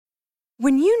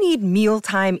When you need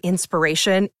mealtime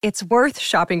inspiration, it's worth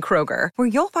shopping Kroger, where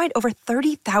you'll find over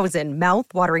 30,000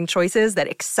 mouth-watering choices that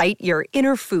excite your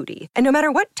inner foodie. And no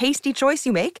matter what tasty choice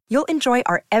you make, you'll enjoy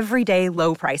our everyday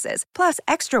low prices, plus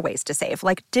extra ways to save,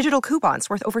 like digital coupons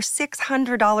worth over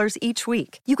 $600 each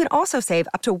week. You can also save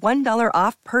up to $1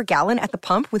 off per gallon at the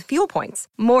pump with fuel points.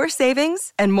 More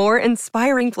savings and more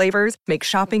inspiring flavors make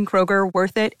shopping Kroger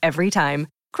worth it every time.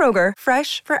 Kroger,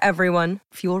 fresh for everyone.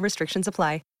 Fuel restrictions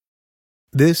apply.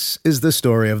 This is the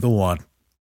story of the one.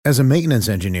 As a maintenance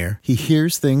engineer, he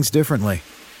hears things differently.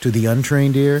 To the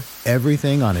untrained ear,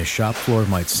 everything on his shop floor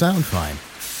might sound fine,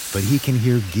 but he can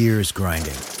hear gears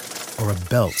grinding or a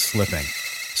belt slipping.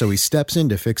 So he steps in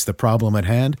to fix the problem at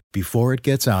hand before it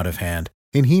gets out of hand.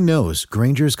 And he knows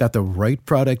Grainger's got the right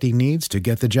product he needs to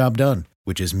get the job done,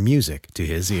 which is music to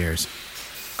his ears.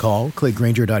 Call, click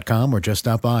Grainger.com, or just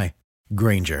stop by.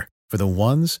 Grainger, for the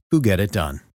ones who get it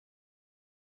done.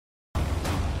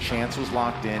 Chance was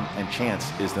locked in, and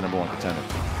Chance is the number one contender.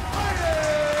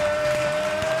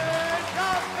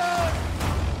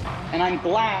 And I'm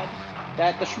glad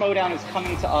that the Schmodown is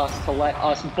coming to us to let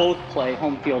us both play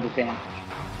home field advantage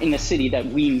in the city that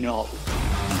we know.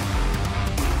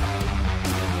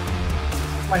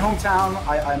 My hometown,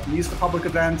 I'm used to public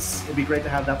events. It'd be great to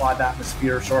have that live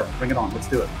atmosphere. Sure, bring it on. Let's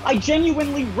do it. I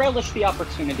genuinely relish the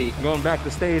opportunity. Going back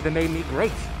to stage that made me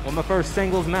great. Won my first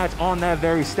singles match on that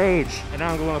very stage. And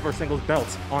now I'm going to win my first singles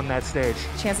belt on that stage.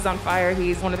 Chance is on fire.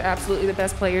 He's one of absolutely the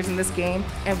best players in this game.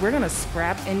 And we're going to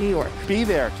scrap in New York. Be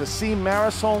there to see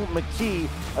Marisol McKee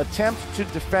attempt to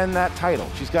defend that title.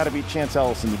 She's got to beat Chance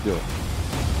Ellison to do it.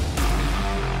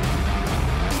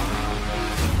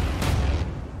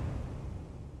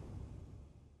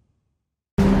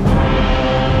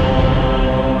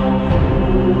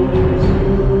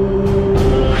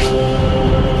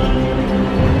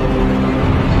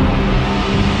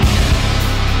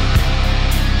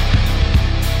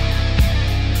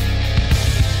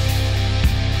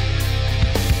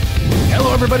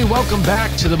 Everybody, welcome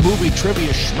back to the Movie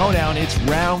Trivia Schmodown. It's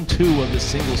round 2 of the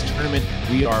singles tournament.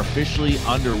 We are officially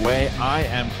underway. I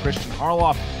am Christian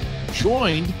Harloff,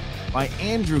 joined by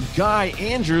Andrew Guy.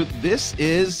 Andrew, this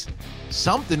is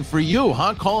something for you,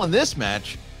 huh? Calling this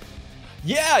match.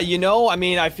 Yeah,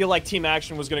 I feel like Team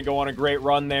Action was going to go on a great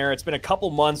run there. It's been a couple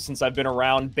months since I've been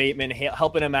around Bateman,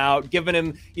 helping him out, giving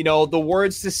him, the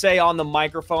words to say on the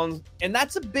microphone. And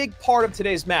that's a big part of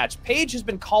today's match. Paige has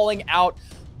been calling out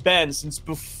Ben since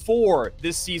before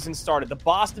this season started. The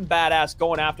Boston Badass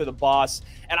going after the boss.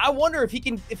 And I wonder if he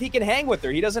can hang with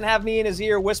her. He doesn't have me in his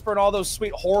ear whispering all those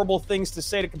sweet, horrible things to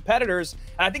say to competitors.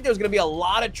 And I think there's going to be a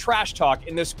lot of trash talk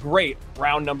in this great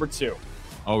round number 2.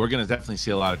 Oh, we're going to definitely see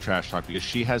a lot of trash talk because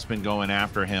she has been going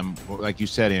after him, like you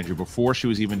said, Andrew, before she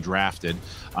was even drafted.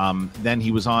 Then he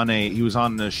was on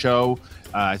the show.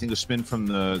 I think it was Spin from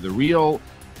the Real.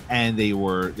 And they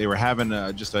were having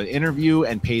just an interview,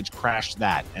 and Paige crashed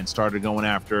that and started going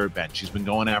after Ben. She's been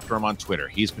going after him on Twitter.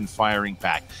 He's been firing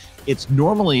back. It's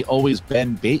normally always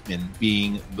Ben Bateman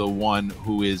being the one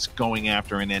who is going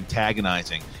after and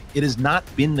antagonizing. It has not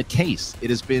been the case. It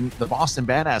has been the Boston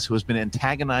Badass who has been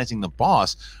antagonizing the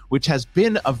boss, which has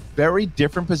been a very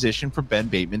different position for Ben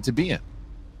Bateman to be in.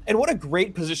 And what a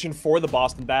great position for the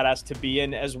Boston Badass to be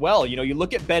in as well. You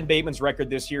look at Ben Bateman's record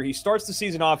this year. He starts the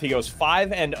season off, he goes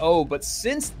 5-0, but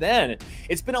since then,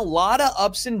 it's been a lot of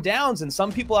ups and downs. And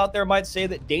some people out there might say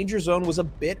that Danger Zone was a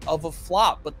bit of a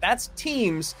flop, but that's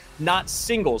teams, not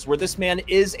singles, where this man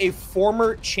is a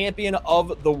former champion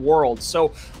of the world.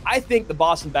 So I think the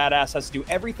Boston Badass has to do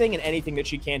everything and anything that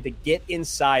she can to get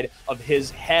inside of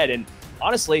his head. And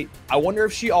honestly, I wonder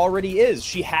if she already is.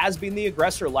 She has been the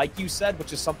aggressor, like you said,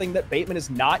 which is something that Bateman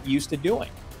is not used to doing.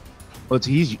 Well,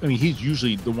 he's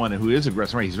usually the one who is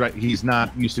aggressive, right? He's right. He's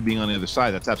not used to being on the other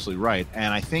side. That's absolutely right.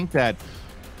 And I think that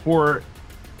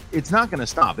it's not going to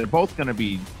stop. They're both going to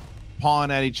be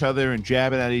pawing at each other and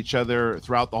jabbing at each other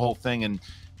throughout the whole thing. And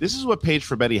this is what Paige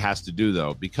Fabretti has to do,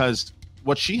 though, because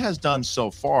what she has done so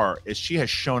far is she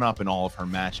has shown up in all of her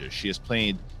matches. She has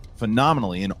played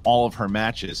phenomenally in all of her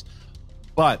matches.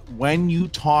 But when you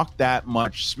talk that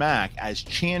much smack, as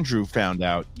Chandru found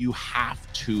out, you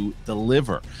have to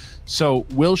deliver. So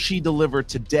will she deliver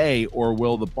today, or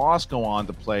will the boss go on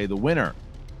to play the winner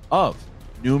of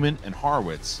Newman and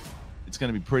Harwitz? It's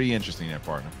going to be pretty interesting there,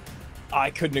 partner. I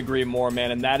couldn't agree more,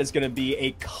 man. And that is going to be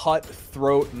a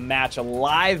cutthroat match, a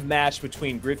live match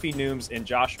between Griffey Nooms and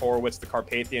Josh Horowitz, the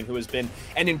Carpathian, who has been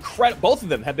an incredible, both of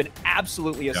them have been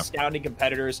absolutely astounding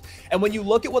competitors. And when you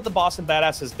look at what the Boston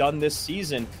Badass has done this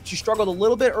season, she struggled a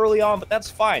little bit early on, but that's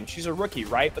fine. She's a rookie,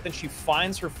 right? But then she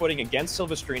finds her footing against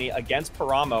Silvestrini, against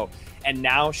Paramo, and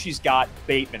now she's got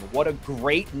Bateman. What a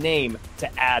great name to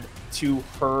add to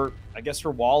her, I guess,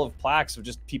 her wall of plaques of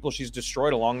just people she's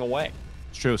destroyed along the way.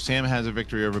 It's true. Sam has a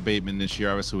victory over Bateman this year,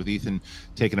 obviously with Ethan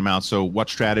taking him out. So what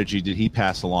strategy did he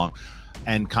pass along?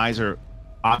 And Kaiser,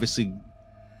 obviously,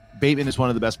 Bateman is one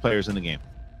of the best players in the game.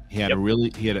 He had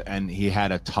he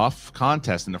had a tough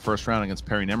contest in the first round against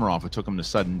Perry Nemiroff. It took him to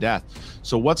sudden death.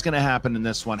 So what's going to happen in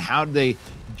this one? How do they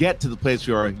get to the place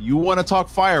where you want to talk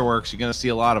fireworks? You're going to see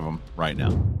a lot of them right now.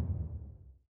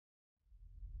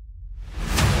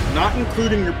 Not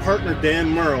including your partner Dan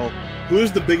Murrell, who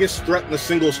is the biggest threat in the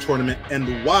singles tournament,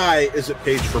 and why is it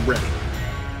Paige Fabretti?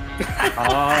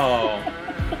 Oh.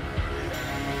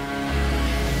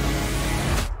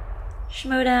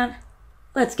 Schmodown,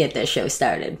 let's get this show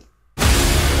started.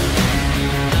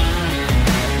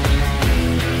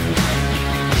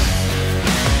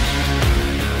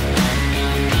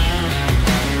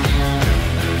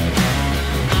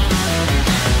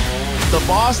 The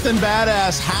Boston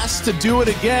Badass has to do it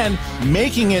again,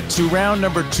 making it to round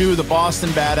number 2. The Boston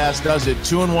Badass does it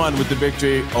 2-1 with the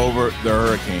victory over the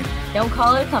Hurricane. Don't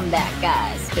call it a comeback,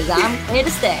 guys, because I'm here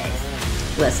to stay.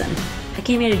 Listen, I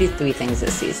came here to do 3 things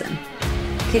this season.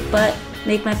 Kick butt,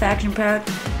 make my faction proud,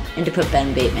 and to put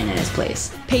Ben Bateman in his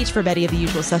place. Paige Fabretti of the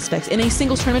Usual Suspects in a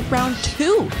singles tournament round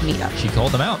 2 meetup. She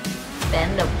called him out.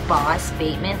 Ben the Boss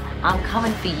Bateman, I'm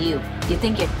coming for you. You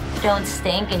think you don't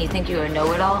stink and you think you're a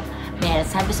know-it-all? Man,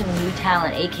 it's time for some new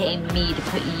talent, aka me, to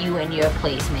put you in your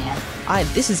place, man.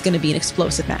 This is going to be an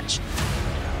explosive match.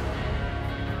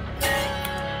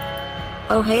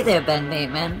 Oh, hey there, Ben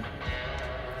Bateman.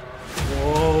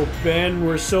 Oh, Ben,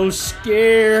 we're so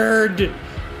scared.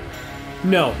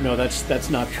 No, that's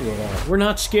not true at all. We're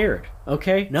not scared,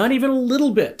 okay? Not even a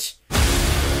little bit.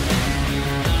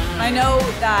 I know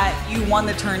that you won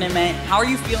the tournament. How are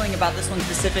you feeling about this one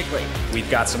specifically? We've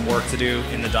got some work to do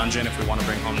in the dungeon if we want to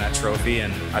bring home that trophy,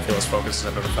 and I feel as focused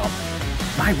as I've ever felt.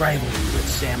 My rivalry with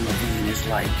Sam Levine is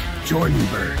like Jordan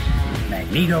Bird,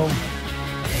 Magneto,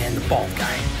 and the bald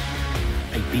guy.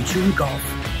 I beat you in golf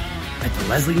at the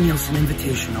Leslie Nielsen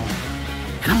Invitational,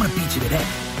 and I'm going to beat you today.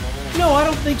 No, I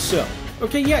don't think so.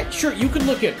 Okay, yeah, sure, you can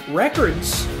look at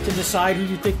records to decide who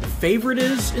you think the favorite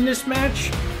is in this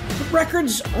match. But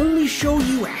records only show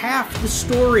you half the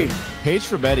story. Paige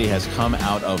Fabretti has come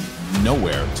out of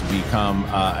nowhere to become,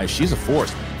 she's a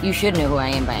force. You should know who I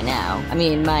am by now. I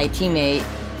mean, my teammate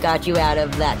got you out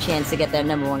of that chance to get that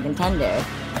 #1 contender.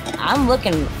 I'm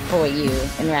looking for you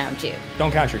in round 2.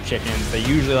 Don't count your chickens. They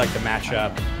usually like to match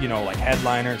up, like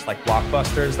headliners, like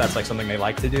blockbusters. That's like something they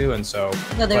like to do, and so...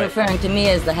 No, they're referring to me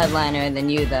as the headliner and then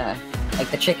you the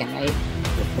chicken, right?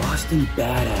 The Boston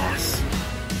Badass.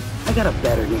 I got a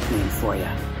better nickname for you.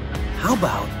 How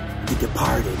about the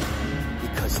Departed?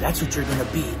 Because that's what you're going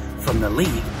to be from the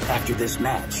league after this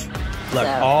match. Look,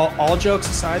 all jokes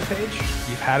aside, Paige,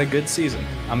 you've had a good season.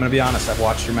 I'm going to be honest, I've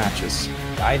watched your matches.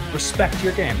 I respect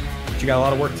your game, but you got a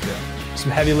lot of work to do.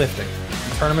 Some heavy lifting.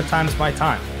 And tournament time's my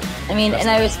time. I mean, and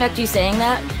I respect you saying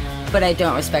that, but I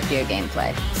don't respect your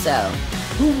gameplay, so...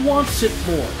 Who wants it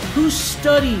more? Who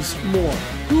studies more?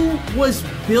 Who was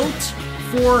built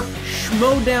for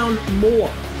Schmodown more?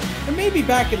 And maybe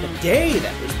back in the day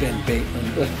that was Ben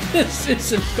Bateman, but this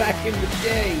isn't back in the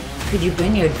day. Could you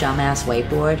bring your dumbass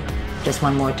whiteboard just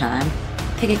one more time?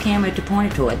 Pick a camera to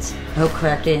point it towards. No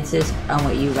correct answers on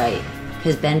what you write.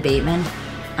 Because Ben Bateman,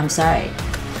 I'm sorry,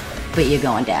 but you're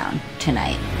going down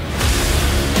tonight.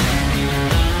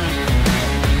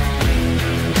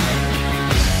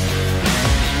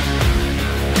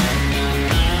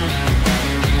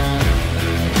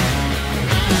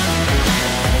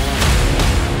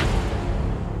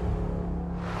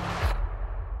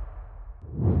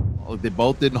 They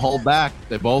both didn't hold back.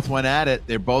 They both went at it.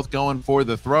 They're both going for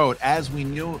the throat, as we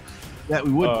knew that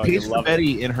we would. Paige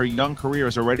Fabretti in her young career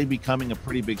is already becoming a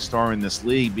pretty big star in this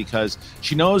league because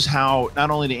she knows how not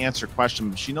only to answer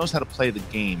questions, but she knows how to play the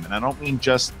game. And I don't mean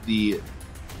just the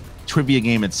trivia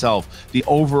game itself, the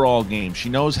overall game. She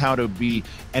knows how to be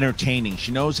entertaining.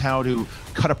 She knows how to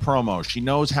cut a promo. She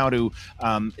knows how to,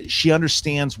 she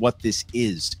understands what this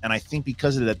is. And I think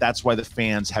because of that, that's why the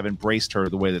fans have embraced her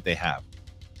the way that they have.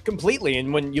 Completely.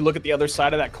 And when you look at the other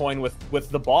side of that coin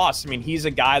with the boss, I mean, he's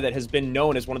a guy that has been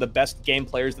known as one of the best game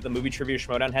players that the Movie Trivia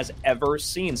Schmoedown has ever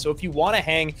seen. So if you want to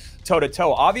hang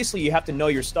toe-to-toe, obviously you have to know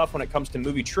your stuff when it comes to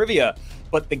movie trivia,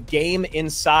 but the game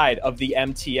inside of the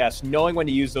MTS, knowing when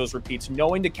to use those repeats,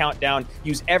 knowing to count down,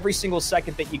 use every single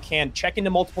second that you can, check into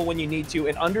multiple when you need to,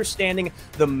 and understanding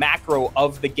the macro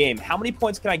of the game. How many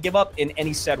points can I give up in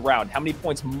any said round? How many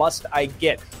points must I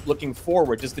get looking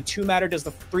forward? Does the 2 matter? Does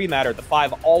the 3 matter? The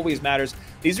 5 always matters.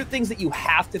 These are things that you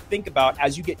have to think about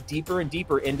as you get deeper and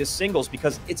deeper into singles,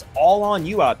 because it's all on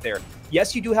you out there.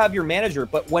 Yes, you do have your manager,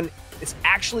 but when it's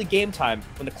actually game time,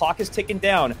 when the clock is ticking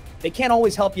down, they can't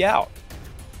always help you out.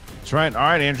 That's right. All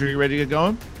right, Andrew, you ready to get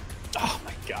going? Oh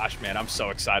my gosh, man, I'm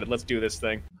so excited. Let's do this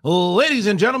thing. Ladies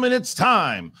and gentlemen, it's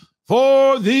time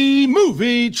for the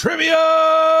Movie Trivia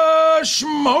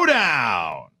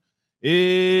Schmoedown.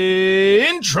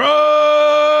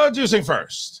 Introducing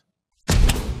first,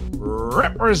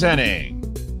 representing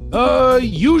the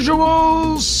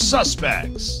Usual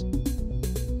Suspects,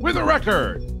 with a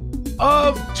record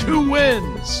of 2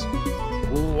 wins,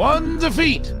 1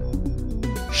 defeat,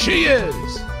 she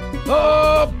is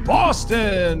the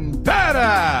Boston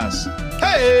Badass,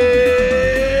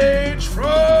 Paige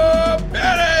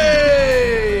Frabetti.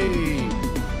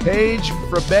 Paige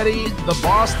Frabetti, the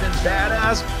Boston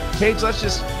Badass. Paige, let's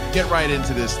just get right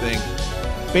into this thing.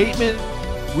 Bateman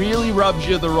really rubs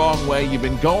you the wrong way. You've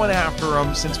been going after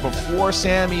him since before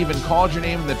Sam even called your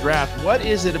name in the draft. What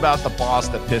is it about the boss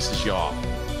that pisses you off?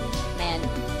 Man,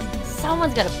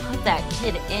 someone's got to put that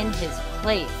kid in his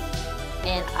place.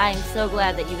 And I'm so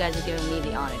glad that you guys are giving me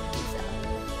the honor to do so.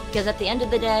 Because at the end of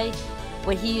the day,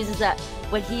 what he uses that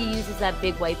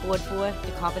big whiteboard for,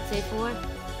 to compensate for,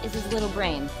 is his little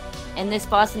brain. And this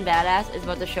Boston Badass is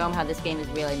about to show him how this game is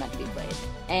really meant to be played.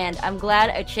 And I'm glad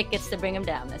a chick gets to bring him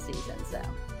down this season,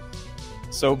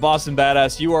 So Boston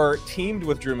Badass, you are teamed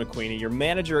with Drew McQueenie. Your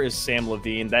manager is Sam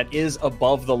Levine. That is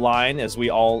above the line, as we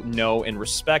all know and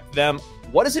respect them.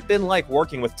 What has it been like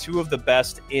working with 2 of the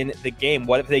best in the game?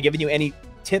 What have they given you any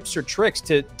tips or tricks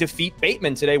to defeat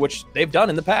Bateman today, which they've done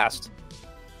in the past?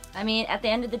 I mean, at the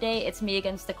end of the day, it's me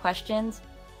against the questions.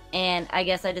 And I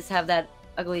guess I just have that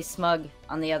ugly smug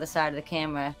on the other side of the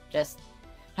camera, just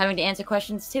having to answer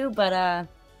questions too. But, I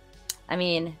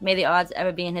mean, may the odds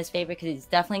ever be in his favor, because he's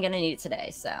definitely going to need it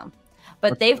today. So,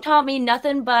 but they've taught me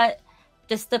nothing but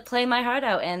just to play my heart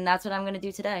out. And that's what I'm going to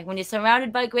do today. When you're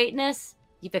surrounded by greatness,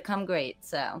 you become great.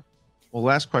 So, well,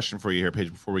 last question for you here,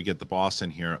 Paige, before we get the boss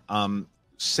in here.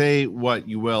 Say what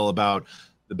you will about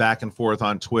the back and forth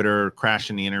on Twitter,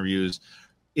 crashing the interviews.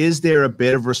 Is there a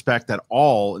bit of respect at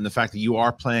all in the fact that you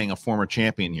are playing a former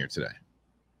champion here today?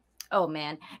 Oh,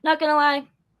 man. Not going to lie,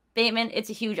 Bateman, it's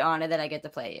a huge honor that I get to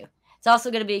play you. It's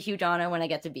also going to be a huge honor when I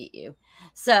get to beat you.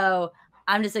 So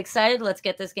I'm just excited. Let's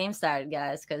get this game started,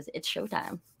 guys, because it's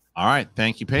showtime. All right.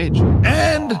 Thank you, Paige.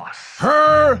 And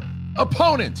her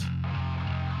opponent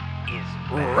is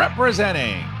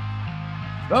representing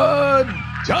the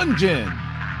Dungeon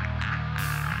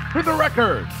with a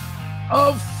record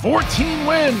of 14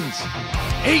 wins,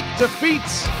 8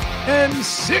 defeats, and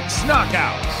 6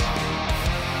 knockouts.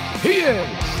 He is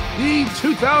the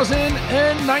 2019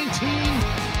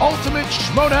 Ultimate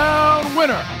Schmoedown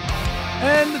winner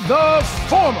and the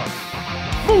former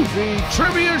Movie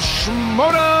Trivia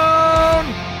Schmoedown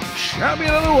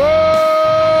champion of the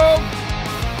world,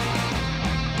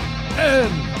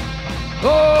 and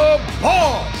the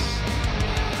boss,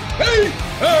 Bateman.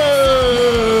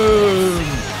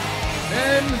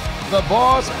 And the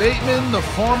boss, Bateman, the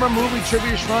former Movie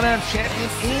Trivia Schmoedown champion,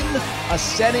 in a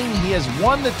setting. He has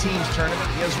won the teams tournament.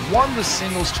 He has won the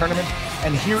singles tournament.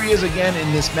 And here he is again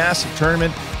in this massive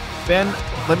tournament. Ben,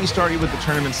 let me start you with the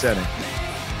tournament setting.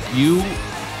 You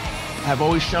have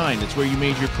always shined. It's where you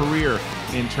made your career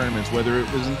in tournaments, whether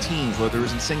it was in teams, whether it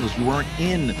was in singles. You weren't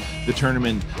in the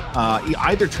tournament,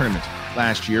 either tournament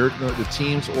last year, the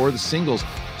teams or the singles.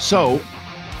 So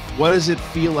what does it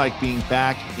feel like being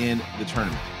back in the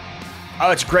tournament? Oh,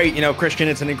 it's great. You know, Christian,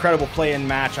 it's an incredible play-in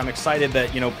match. I'm excited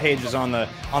that, you know, Paige is on the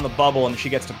bubble and she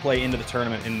gets to play into the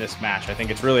tournament in this match. I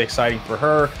think it's really exciting for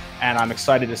her, and I'm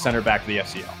excited to send her back to the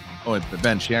FCO. Oh, but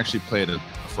Ben, she actually played a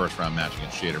first-round match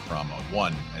against Shader Promo,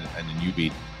 won, and then you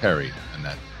beat Perry in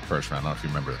that first round. I don't know if you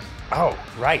remember that. Oh,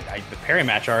 right. The Perry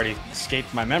match already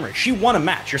escaped my memory. She won a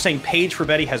match. You're saying Paige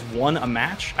Frabetti has won a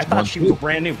match? I thought she was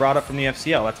brand new, brought up from the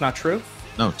FCL. That's not true?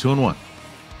 No, 2-1.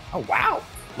 Oh, wow.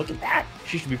 Look at that.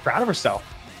 She should be proud of herself.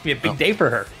 It'll be a big day for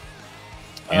her.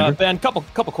 Ben, couple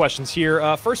questions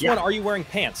here. First one, are you wearing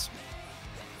pants?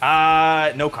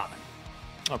 No comment.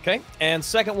 Okay. And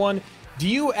second one, Do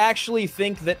you actually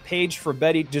think that Paige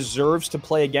Fabretti deserves to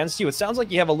play against you? It sounds like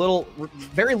you have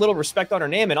very little respect on her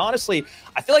name. And honestly,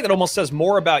 I feel like that almost says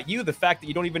more about you, the fact that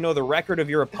you don't even know the record of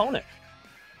your opponent.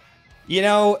 You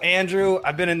know, Andrew,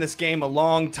 I've been in this game a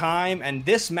long time, and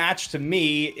this match to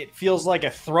me, it feels like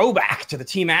a throwback to the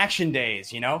Team Action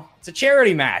days, you know? It's a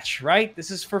charity match, right?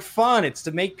 This is for fun. It's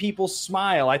to make people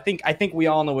smile. I think we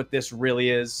all know what this really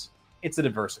is. It's a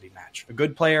diversity match. A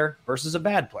good player versus a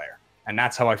bad player. And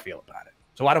that's how I feel about it.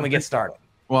 So why don't we get started?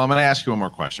 Well, I'm going to ask you one more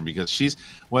question, because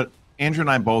what Andrew and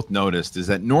I both noticed is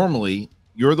that normally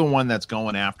you're the one that's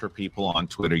going after people on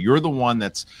Twitter. You're the one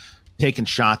that's taking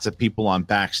shots at people on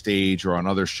Backstage or on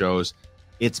other shows.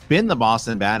 It's been the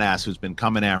Boston Badass who's been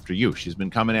coming after you. She's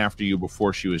been coming after you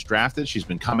before she was drafted. She's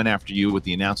been coming after you with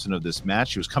the announcement of this match.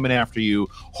 She was coming after you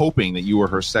hoping that you were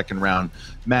her second round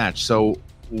match. So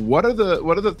what are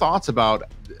the thoughts about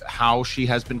how she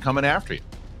has been coming after you?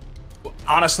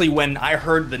 Honestly, when I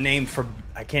heard the name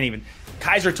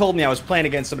Kaiser told me I was playing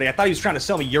against somebody, I thought he was trying to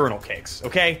sell me urinal cakes,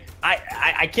 okay?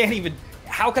 I can't even,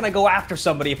 how can I go after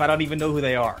somebody if I don't even know who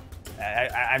they are?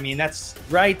 I mean, that's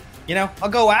right. You know, I'll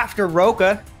go after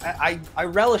Roca. I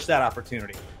relish that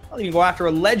opportunity. I'll even go after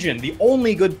a legend, the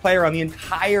only good player on the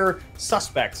entire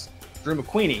Suspects, Drew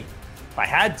McQueenie, if I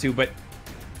had to. But,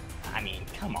 I mean,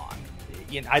 come on.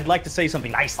 You know, I'd like to say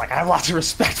something nice, like I have lots of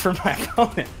respect for my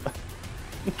opponent. But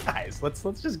guys, let's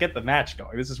just get the match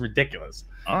going. This is ridiculous.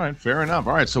 All right, fair enough.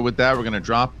 All right, so with that, we're going to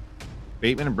drop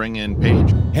Bateman and bring in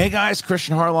Paige. Hey, guys,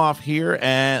 Christian Harloff here.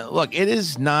 And look, it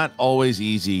is not always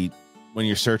easy when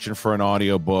you're searching for an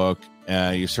audiobook,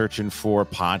 you're searching for a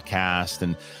podcast,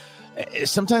 and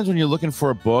sometimes when you're looking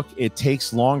for a book, it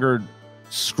takes longer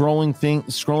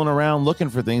scrolling around looking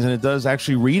for things than it does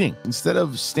actually reading. Instead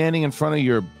of standing in front of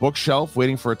your bookshelf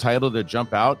waiting for a title to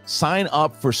jump out, sign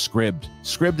up for Scribd.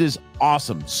 Scribd is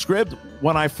awesome. Scribd,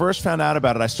 when I first found out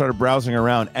about it, I started browsing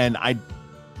around, and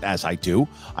as I do,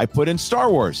 I put in Star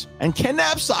Wars, and Ken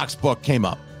Knapsack's book came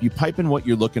up. You pipe in what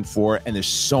you're looking for, and there's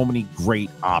so many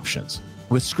great options.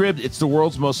 With Scribd, it's the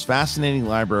world's most fascinating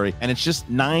library, and it's just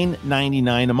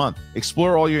 $9.99 a month.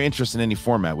 Explore all your interests in any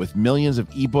format with millions of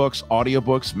ebooks,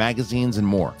 audiobooks, magazines, and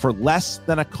more for less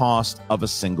than a cost of a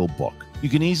single book. You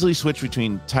can easily switch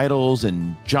between titles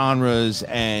and genres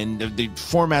and the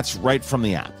formats right from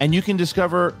the app. And you can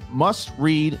discover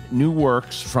must-read new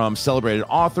works from celebrated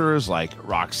authors like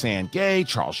Roxane Gay,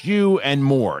 Charles Yu, and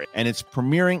more. And it's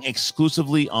premiering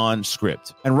exclusively on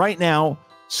Scribd. And right now,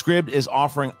 Scribd is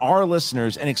offering our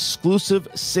listeners an exclusive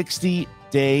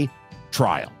 60-day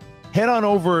trial. Head on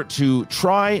over to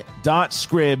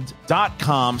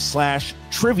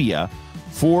try.scribd.com/trivia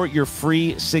for your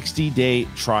free 60-day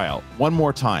trial. One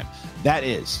more time. That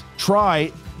is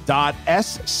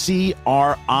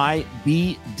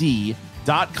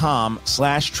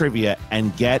try.scribd.com/trivia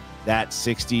and get that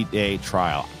 60-day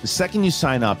trial. The second you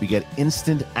sign up, you get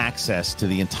instant access to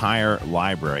the entire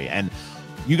library. And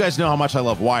you guys know how much I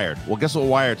love Wired. Well, guess what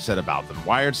Wired said about them?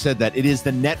 Wired said that it is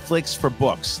the Netflix for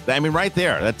books. I mean, right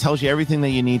there, that tells you everything that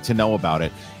you need to know about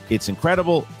it. It's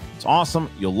incredible. It's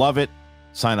awesome. You'll love it.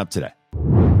 Sign up today.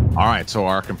 All right, so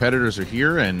our competitors are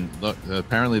here, and look,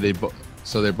 apparently they're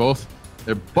both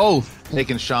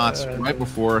taking shots right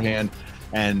beforehand.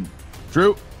 And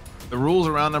Drew, the rules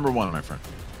are round number one, my friend.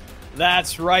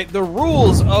 That's right. The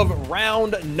rules of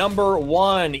round number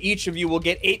one. Each of you will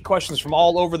get 8 questions from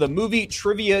all over the movie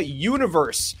trivia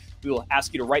universe. We will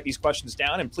ask you to write these questions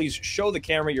down, and please show the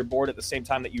camera your board at the same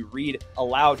time that you read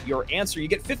aloud your answer. You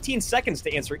get 15 seconds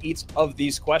to answer each of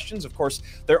these questions. Of course,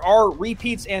 there are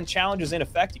repeats and challenges in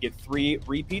effect. You get 3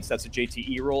 repeats. That's a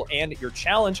JTE rule. And your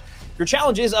challenge. If your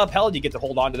challenge is upheld, you get to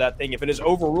hold on to that thing. If it is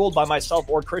overruled by myself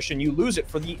or Christian, you lose it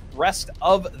for the rest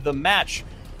of the match.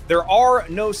 There are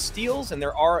no steals, and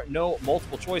there are no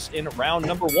multiple choice in round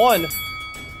number one.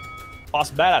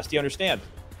 Boston Badass, do you understand?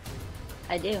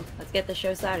 I do. Let's get the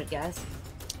show started, guys.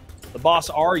 The boss,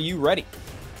 are you ready?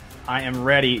 I am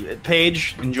ready.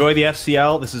 Paige, enjoy the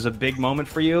FCL. This is a big moment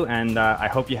for you, and I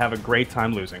hope you have a great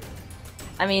time losing.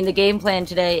 I mean, the game plan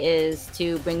today is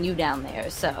to bring you down there,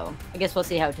 so I guess we'll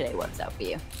see how today works out for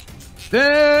you.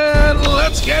 Then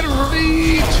let's get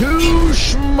ready to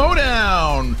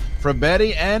Schmodown.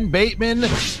 Fabretti and Bateman,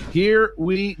 here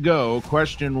we go.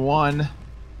 Question 1,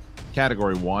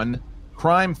 category 1,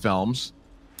 crime films.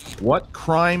 What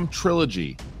crime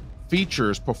trilogy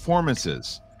features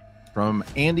performances from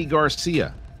Andy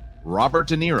Garcia, Robert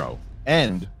De Niro,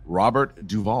 and Robert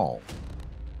Duvall?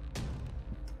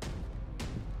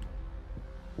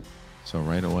 So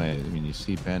right away, I mean, you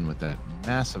see Ben with that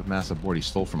massive board he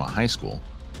stole from a high school.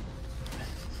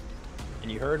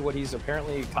 And you heard what he's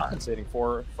apparently compensating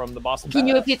for from the Boston Can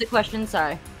you Badass. repeat the question?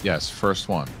 Sorry. Yes, first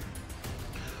one.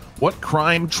 What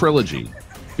crime trilogy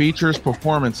features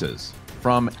performances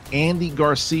from Andy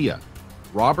Garcia,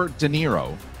 Robert De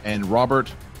Niro, and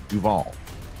Robert Duvall?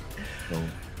 So,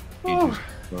 Paige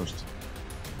is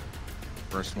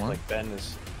first one. Like Ben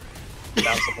is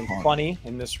found something funny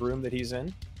in this room that he's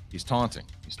in. He's taunting.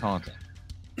 He's taunting.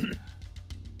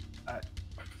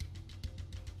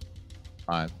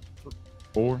 5,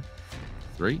 4,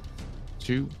 3,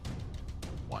 2,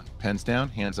 1. Pens down,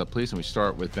 hands up, please, and we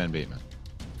start with Ben Bateman.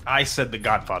 I said the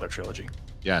Godfather trilogy.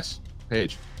 Yes,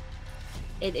 Paige.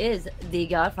 It is The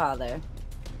Godfather.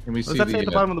 Can we Does see that say at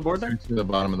the bottom of the board there? To the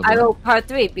bottom of the I board. wrote part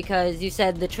 3 because you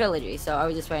said the trilogy, so I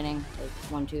was just writing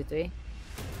like 1, 2, 3.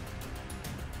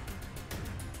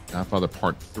 Godfather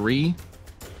Part 3.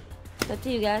 It's up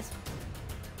to you guys.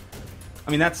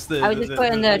 I mean, that's the. I was just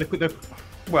putting the.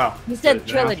 Well, You said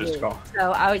the announcer's trilogy, call.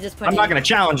 so I was just putting. I'm not going to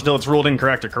challenge till it's ruled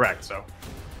incorrect or correct. So.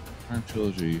 Crime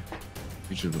trilogy.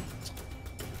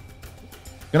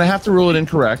 Gonna have to rule it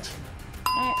incorrect.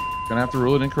 Gonna have to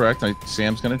rule it incorrect.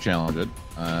 Sam's gonna challenge it.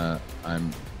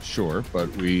 I'm sure, but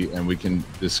we can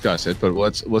discuss it. But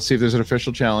let's see if there's an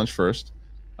official challenge first.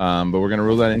 But we're gonna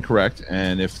rule that incorrect,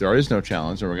 and if there is no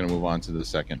challenge, then we're gonna move on to the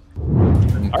second.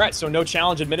 All right, so no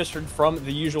challenge administered from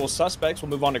the usual suspects. We'll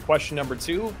move on to question number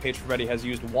 2. Paige Ferretti has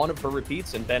used 1 of her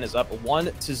repeats, and Ben is up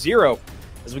 1-0.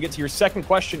 As we get to your second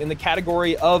question in the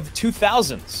category of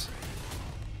 2000s.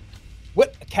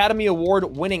 What Academy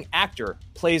Award-winning actor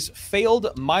plays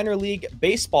failed minor league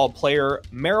baseball player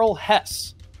Merrill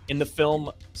Hess in the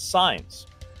film Signs?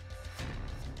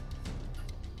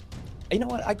 You know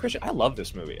what, Christian, I love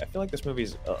this movie. I feel like this movie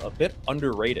is a bit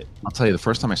underrated. I'll tell you, the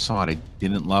first time I saw it, I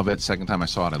didn't love it. Second time I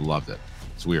saw it, I loved it.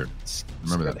 It's weird.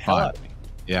 Remember that. The hell out 5. of me.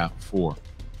 Yeah. 4,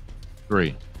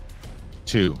 3,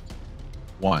 2,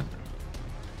 1.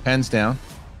 Pens down,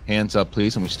 hands up,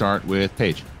 please, and we start with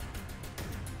Paige.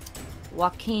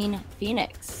 Joaquin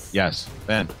Phoenix. Yes,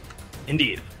 Ben.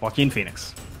 Indeed, Joaquin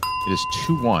Phoenix. It is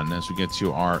 2-1 as we get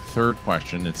to our third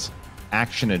question. It's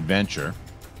action adventure.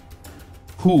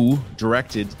 Who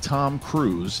directed Tom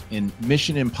Cruise in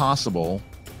Mission Impossible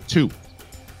 2?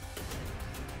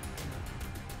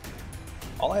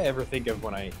 All I ever think of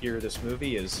when I hear this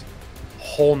movie is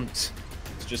Haunt.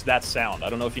 It's just that sound. I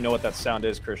don't know if you know what that sound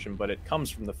is, Christian, but it comes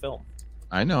from the film.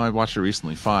 I know. I watched it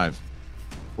recently. 5,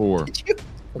 4,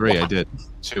 3. I did.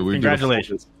 2. We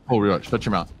Congratulations. Full rewatch. Shut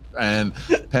your mouth. And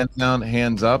pens down,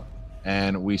 hands up,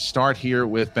 and we start here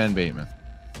with Ben Bateman.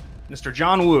 Mr.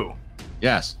 John Woo.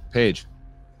 Yes, Paige.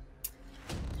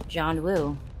 John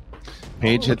Woo.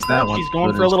 Paige hits that one. She's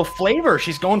going for a little flavor.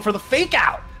 She's going for the fake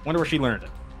out. Wonder where she learned it.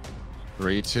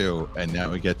 3-2, and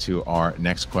now we get to our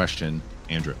next question,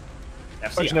 Andrew.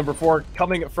 Question number 4,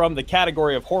 coming from the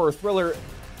category of horror thriller.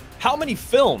 How many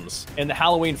films in the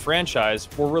Halloween franchise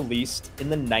were released in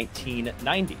the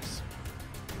 1990s?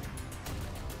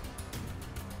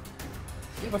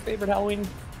 Do you have a favorite Halloween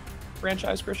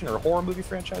franchise, Christian, or a horror movie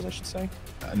franchise, I should say?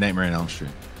 Nightmare on Elm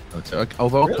Street.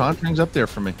 Although Really? Conjuring's up there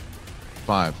for me.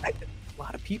 5. A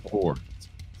lot of people. 4,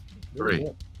 Really 3,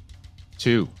 good.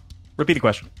 2. Repeat the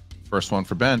question. First one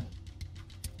for Ben.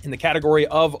 In the category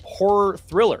of horror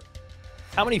thriller,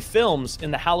 how many films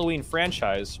in the Halloween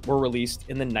franchise were released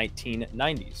in the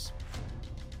 1990s?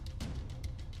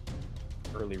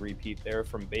 Early repeat there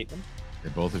from Bateman. They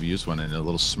both have used one, and a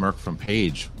little smirk from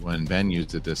Paige when Ben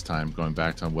used it this time, going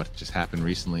back to what just happened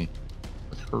recently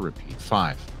with her repeat.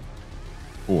 5,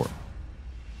 4,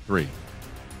 3,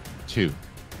 2,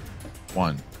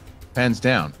 1. Pens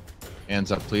down.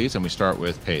 Hands up, please, and we start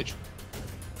with Paige.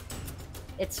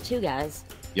 It's 2 guys.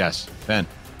 Yes, Ben.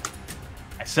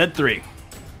 I said 3.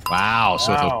 Wow.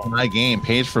 So Wow. it's a tie game.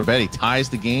 Paige Ferretti ties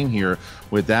the game here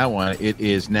with that one. It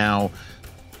is now,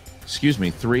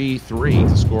 3-3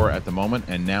 to score at the moment.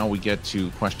 And now we get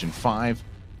to question 5.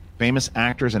 Famous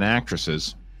actors and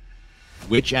actresses.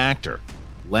 Which actor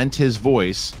lent his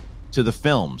voice to the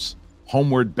films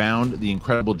Homeward Bound, The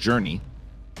Incredible Journey,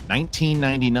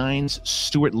 1999's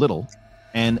Stuart Little,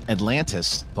 and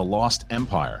Atlantis, The Lost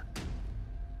Empire?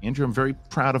 Andrew, I'm very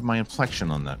proud of my inflection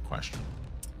on that question.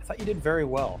 I thought you did very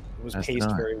well. It was As did paced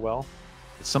I. very well.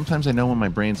 Sometimes I know when my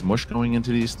brain's mush going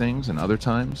into these things, and other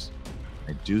times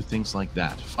I do things like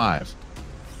that. 5,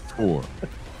 4,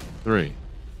 3,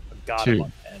 God, 2,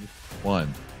 I'm Ben.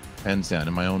 1. Pens down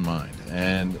in my own mind.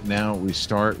 And now we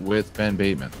start with Ben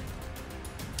Bateman.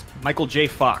 Michael J.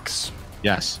 Fox.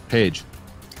 Yes, Paige.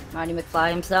 Marty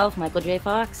McFly himself, Michael J.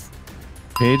 Fox.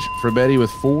 Paige Ferretti with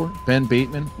 4, Ben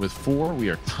Bateman with 4. We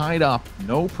are tied up.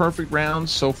 No perfect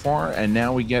rounds so far, and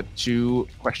now we get to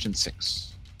question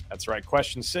 6. That's right.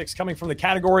 Question 6, coming from the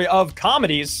category of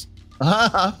comedies.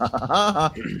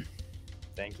 Thank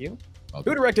you. Okay.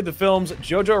 Who directed the films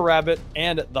Jojo Rabbit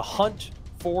and The Hunt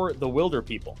for the Wilder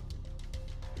People?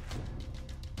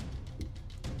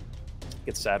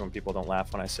 It's sad when people don't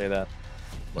laugh when I say that.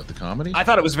 What, the comedy? I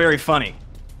thought it was very funny.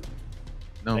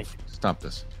 No, stop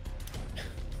this.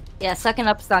 Yeah, sucking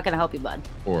up's not going to help you, bud.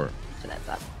 4,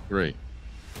 3,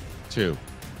 2,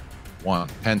 1.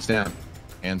 Pens down.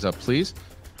 Hands up, please.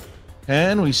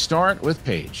 And we start with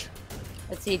Paige.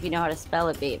 Let's see if you know how to spell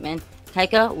it, Bateman.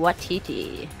 Taika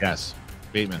Waititi. Yes,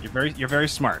 Bateman. You're very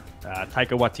smart.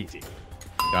 Taika Waititi.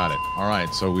 Got it. All right,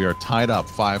 so we are tied up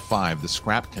 5-5. The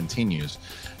scrap continues.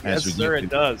 Yes, sir, it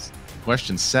does.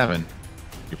 Question 7,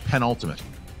 your penultimate.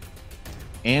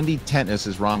 Andy Tennant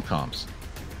is rom-coms.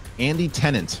 Andy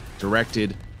Tennant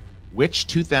directed which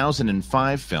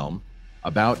 2005 film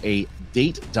about a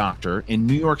date doctor in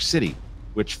New York City,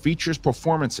 which features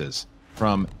performances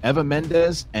from Eva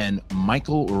Mendes and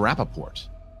Michael Rappaport?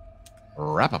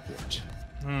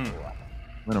 I'm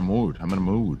in a mood.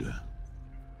 Do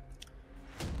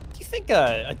you think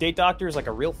a date doctor is like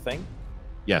a real thing?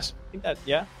 Yes. I think that,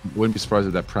 yeah. Wouldn't be surprised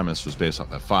if that premise was based off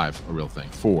that. 5, a real thing.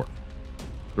 4,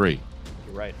 3,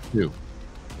 You're right. 2,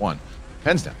 1.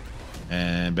 Pens down.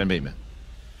 And Ben Bateman.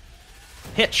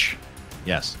 Hitch.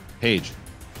 Yes. Paige.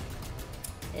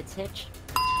 It's Hitch.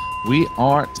 We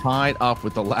are tied up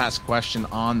with the last question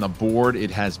on the board.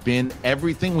 It has been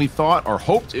everything we thought or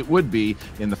hoped it would be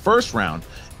in the first round.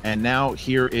 And now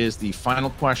here is the final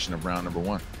question of round number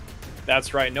 1.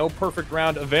 That's right. No perfect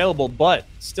round available, but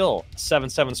still a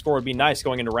 7-7 score would be nice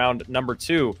going into round number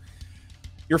 2.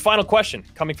 Your final question,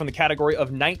 coming from the category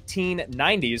of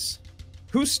 1990s.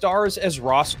 Who stars as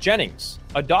Ross Jennings,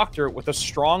 a doctor with a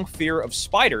strong fear of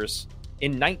spiders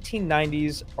in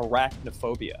 1990s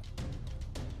Arachnophobia?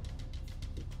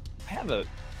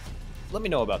 Let me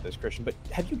know about this, Christian, but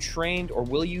have you trained or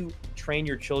will you train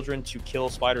your children to kill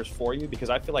spiders for you? Because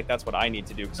I feel like that's what I need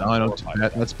to do. No, I don't.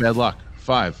 That's bad luck.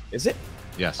 5. Is it?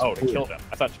 Yes. Oh, to kill them.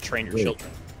 I thought to train your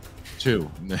children. 2.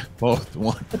 Both.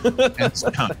 1. Hands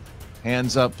down.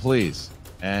 Hands up, please.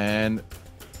 And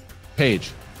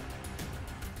Paige.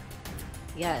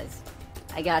 Guys,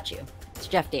 I got you. It's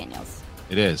Jeff Daniels.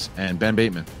 It is. And Ben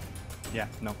Bateman. Yeah,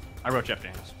 no. I wrote Jeff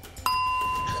Daniels.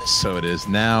 So it is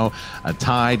now a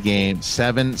tied game,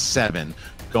 7-7,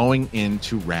 going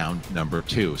into round number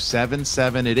 2.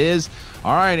 7-7 it is.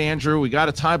 All right, Andrew, we got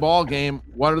a tie ball game.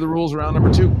 What are the rules of round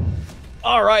number 2?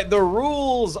 All right, the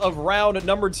rules of round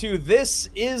number 2. This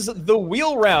is the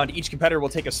wheel round. Each competitor will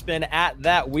take a spin at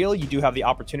that wheel. You do have the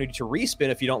opportunity to respin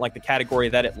if you don't like the category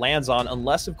that it lands on,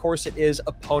 unless, of course, it is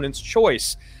opponent's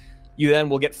choice. You then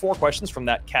will get 4 questions from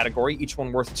that category, each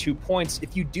one worth 2 points.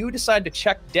 If you do decide to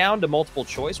check down to multiple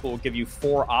choice, we'll give you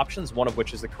 4 options, one of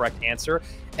which is the correct answer,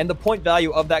 and the point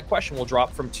value of that question will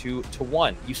drop from 2 to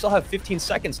 1. You still have 15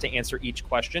 seconds to answer each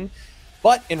question.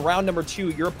 But in round number 2,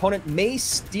 your opponent may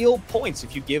steal points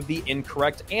if you give the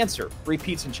incorrect answer.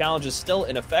 Repeats and challenges still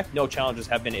in effect. No challenges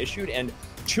have been issued, and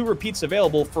 2 repeats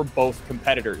available for both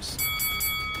competitors.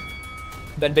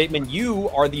 Ben Bateman, you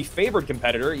are the favored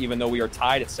competitor, even though we are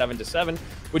tied at 7-7.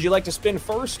 Would you like to spin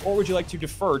first, or would you like to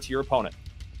defer to your opponent?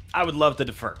 I would love to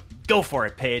defer. Go for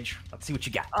it, Paige. Let's see what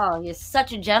you got. Oh, you're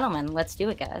such a gentleman. Let's do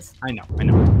it, guys. I know.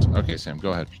 Okay, Sam,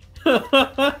 go ahead.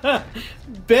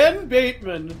 Ben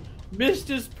Bateman missed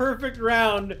his perfect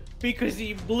round because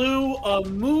he blew a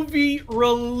movie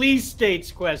release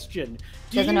dates question.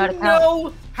 Do you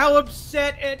know how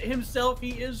upset at himself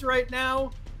he is right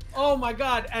now? Oh my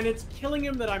God, and it's killing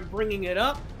him that I'm bringing it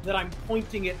up, that I'm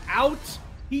pointing it out.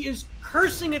 He is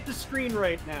cursing at the screen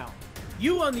right now.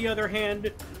 You, on the other hand,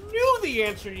 knew the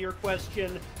answer to your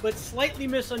question, but slightly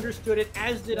misunderstood it,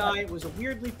 as did I. It was a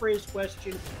weirdly phrased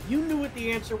question. You knew what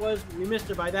the answer was. We missed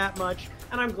it by that much,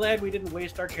 and I'm glad we didn't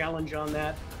waste our challenge on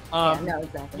that. No,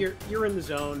 exactly. You're in the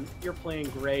zone. You're playing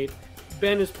great.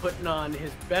 Ben is putting on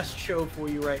his best show for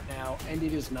you right now, and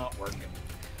it is not working.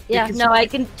 Yeah, no, I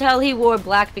can tell he wore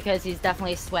black because he's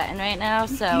definitely sweating right now.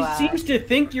 So he seems to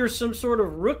think you're some sort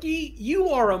of rookie. You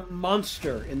are a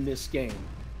monster in this game.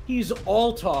 He's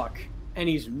all talk, and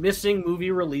he's missing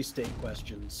movie release date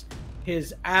questions.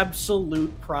 His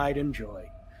absolute pride and joy.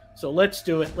 So let's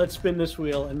do it. Let's spin this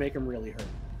wheel and make him really hurt.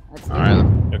 All right.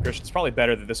 No, Christian, it's probably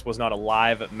better that this was not a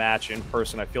live match in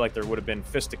person. I feel like there would have been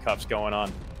fisticuffs going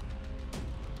on.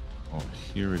 Oh,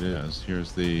 here it is.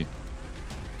 Here's the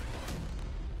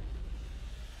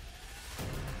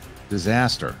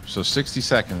disaster. So 60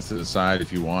 seconds to decide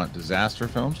if you want disaster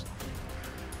films.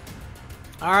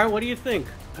 All right, what do you think?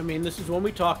 I mean, this is one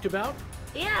we talked about.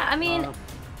 Yeah, I mean,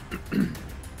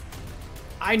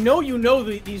 I know you know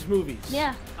these movies.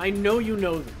 Yeah. I know you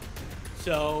know them.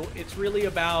 So it's really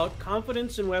about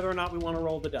confidence and whether or not we want to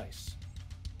roll the dice.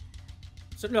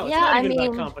 So no, it's not even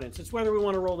about confidence. It's whether we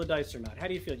want to roll the dice or not. How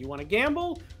do you feel? Do you want to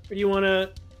gamble, or do you want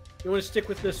to stick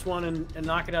with this one and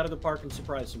knock it out of the park and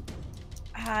surprise them?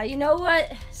 You know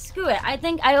what? Screw it. I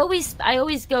think I always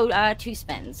go 2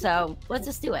 spins. So let's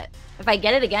just do it. If I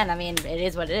get it again, I mean, it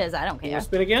is what it is. I don't care. You want to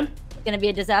spin again? It's going to be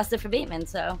a disaster for Bateman.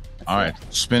 So. All right,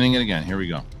 spinning it again. Here we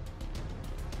go.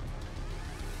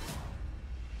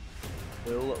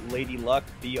 Will Lady Luck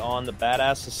be on the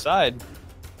badass's side?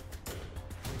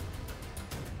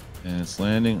 And it's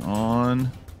landing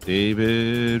on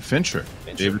David Fincher.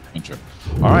 David Fincher.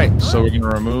 All right, so we're going to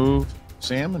remove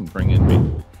Sam and bring in me.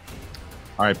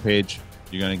 All right, Paige,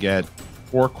 you're going to get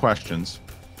 4 questions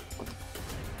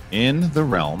in the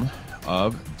realm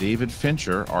of David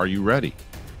Fincher. Are you ready?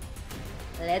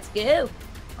 Let's go.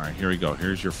 All right, here we go.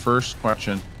 Here's your first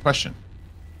question.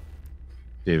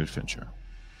 David Fincher.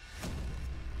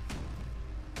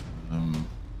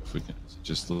 If we can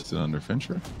just list it under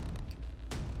Fincher.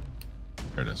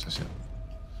 There it is. I see it.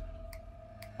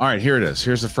 All right, here it is.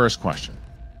 Here's the first question.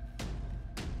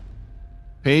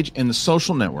 Paige, in The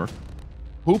Social Network,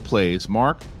 who plays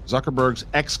Mark Zuckerberg's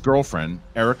ex-girlfriend,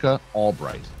 Erica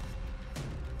Albright?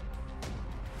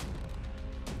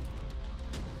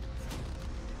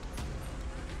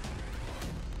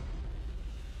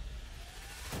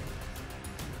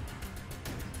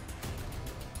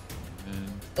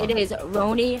 It is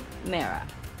Roni Mara.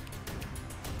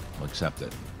 I'll accept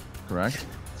it. Correct?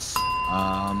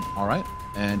 All right.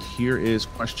 And here is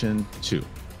question 2.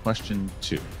 Question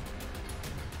 2.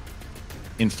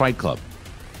 In Fight Club,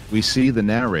 we see the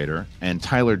narrator and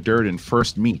Tyler Durden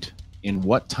first meet in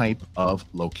what type of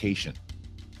location?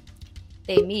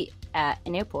 They meet at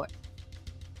an airport.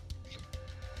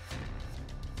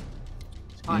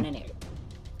 On an airport.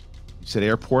 You said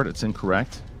airport. It's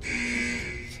incorrect.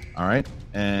 All right.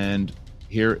 And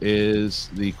here is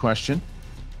the question.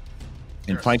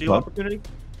 In Fight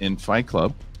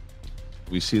Club,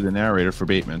 we see the narrator for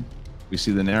Bateman. We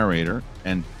see the narrator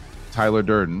and Tyler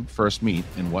Durden first meet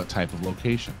in what type of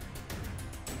location?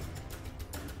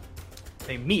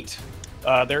 They meet.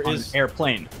 There is an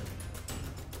airplane.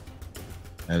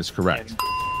 That is correct. And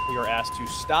we are asked to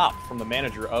stop from the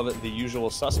manager of The Usual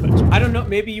Suspects. I don't know.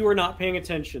 Maybe you were not paying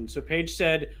attention. So Paige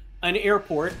said an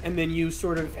airport, and then you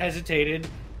sort of hesitated,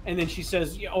 and then she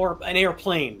says, or an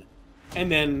airplane.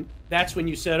 And then that's when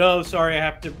you said, oh, sorry, I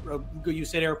have to, you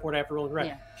said airport, I have to roll it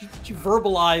right. Yeah. She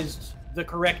verbalized the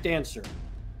correct answer.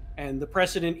 And the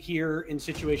precedent here in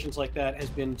situations like that has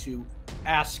been to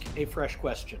ask a fresh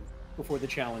question before the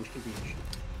challenge can be issued.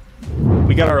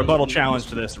 We got a rebuttal challenge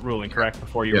to this ruling, correct,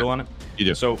 before you rule on it? You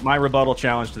do. So my rebuttal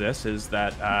challenge to this is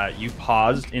that you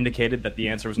paused, indicated that the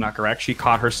answer was not correct. She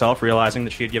caught herself realizing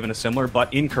that she had given a similar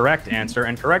but incorrect answer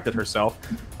and corrected herself.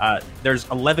 There's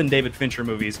 11 David Fincher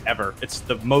movies ever. It's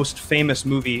the most famous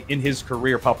movie in his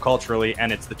career pop culturally,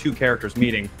 and it's the 2 characters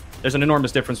meeting. There's an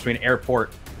enormous difference between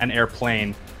airport and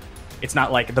airplane. It's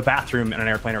not like the bathroom in an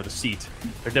airplane or the seat.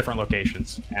 They're different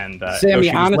locations. And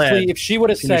Sammy, honestly, if she would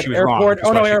have said airport,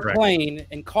 airplane,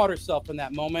 and caught herself in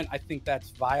that moment, I think that's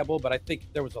viable. But I think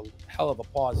there was a hell of a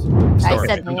pause. I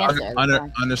said the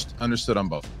answer. Understood on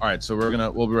both. All right, so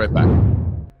we'll be right back.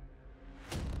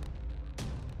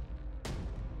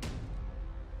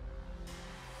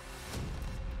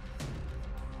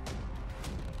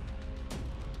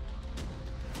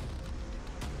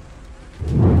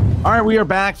 All right, we are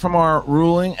back from our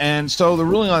ruling. And so the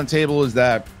ruling on the table is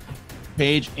that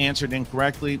Paige answered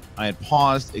incorrectly. I had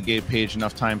paused. It gave Paige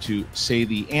enough time to say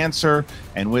the answer.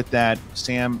 And with that,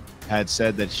 Sam had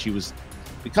said that she was,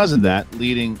 because of that,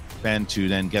 leading Ben to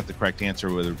then get the correct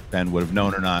answer. Whether Ben would have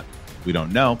known or not, we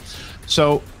don't know.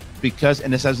 So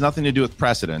and this has nothing to do with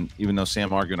precedent, even though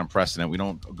Sam argued on precedent. We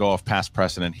don't go off past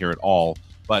precedent here at all.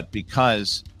 But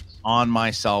because on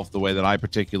myself, the way that I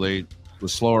particularly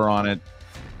was slower on it,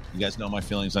 you guys know my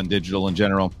feelings on digital in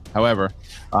general. However,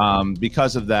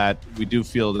 because of that, we do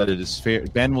feel that it is fair.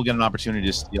 Ben will get an opportunity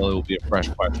to steal. It will be a fresh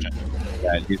question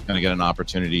that he's going to get an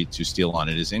opportunity to steal on.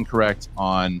 It is incorrect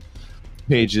on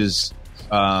Paige's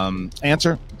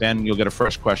answer. Ben, you'll get a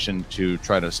fresh question to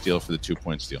try to steal for the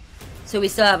 2-point steal. So we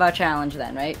still have our challenge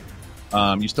then, right?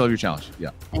 You still have your challenge, yeah.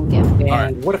 Thank you. And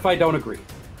right. What if I don't agree?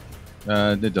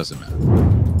 It doesn't matter.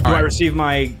 Do I receive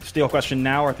my steal question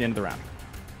now or at the end of the round?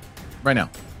 Right now.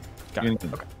 Got it.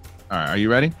 Okay. All right, are you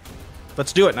ready?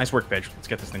 Let's do it. Nice work, Paige. Let's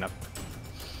get this thing up.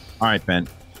 All right, Ben.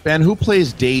 Ben, who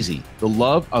plays Daisy, the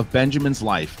love of Benjamin's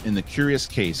life in The Curious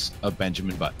Case of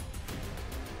Benjamin Button?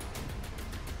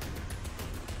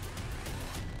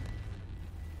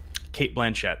 Cate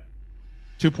Blanchett.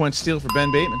 2-point steal for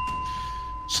Ben Bateman.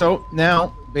 So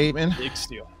now Bateman. Big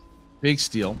steal. Big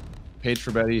steal.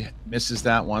 Paige Betty misses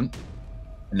that one.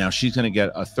 And now she's going to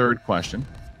get a third question.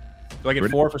 Do I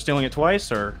get 4 for stealing it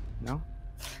twice, or no?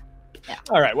 Yeah.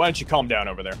 All right, why don't you calm down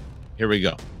over there? Here we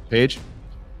go. Paige,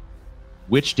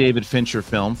 which David Fincher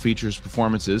film features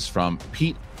performances from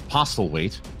Pete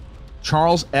Postlethwaite,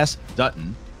 Charles S.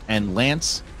 Dutton, and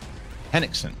Lance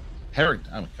Henriksen? Oh,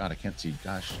 my God, I can't see.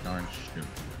 Gosh darn shoot.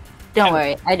 Don't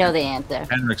worry, I know the answer.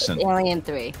 Henriksen. Alien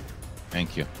 3.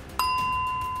 Thank you.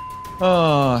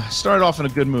 Started off in a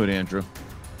good mood, Andrew.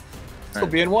 Still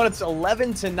being one. It's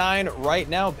 11-9 right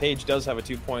now. Paige does have a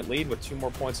 2-point lead with 2 more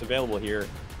points available here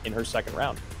in her second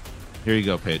round. Here you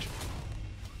go, Paige.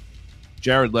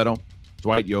 Jared Leto,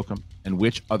 Dwight Yoakam, and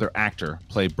which other actor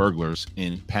play burglars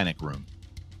in Panic Room?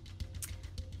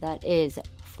 That is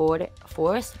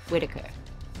Forrest Whitaker.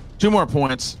 2 more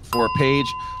points for Paige.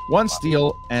 1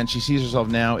 steal, and she sees herself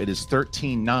now. It is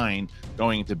 13-9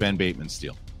 going into Ben Bateman's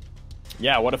steal.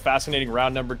 Yeah, what a fascinating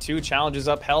round number 2. Challenges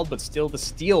upheld, but still the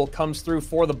steal comes through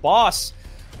for the boss.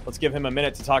 Let's give him a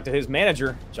minute to talk to his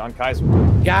manager, John Kaiser.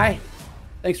 Guy,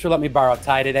 thanks for letting me borrow a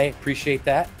tie today. Appreciate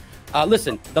that.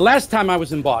 Listen, the last time I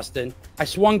was in Boston, I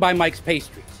swung by Mike's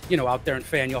Pastries, out there in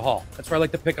Faneuil Hall. That's where I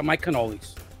like to pick up my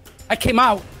cannolis. I came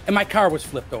out, and my car was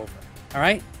flipped over, all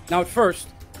right? Now, at first,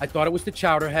 I thought it was the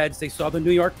Chowderheads. They saw the New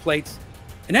York plates.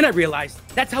 And then I realized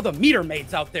that's how the meter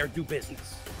maids out there do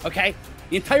business, okay?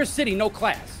 The entire city, no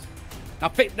class. Now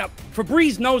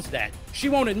Febreze knows that. She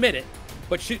won't admit it,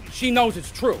 but she knows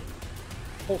it's true.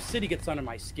 The whole city gets under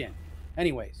my skin.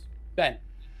 Anyways, Ben,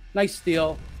 nice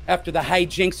steal after the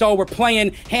hijinks. Oh, we're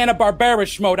playing Hanna-Barbera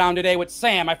Schmodown today with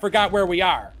Sam. I forgot where we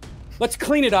are. Let's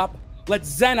clean it up, let's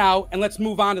zen out, and let's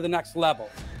move on to the next level.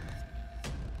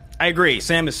 I agree.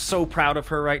 Sam is so proud of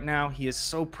her right now. He is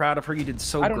so proud of her. You did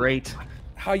so great.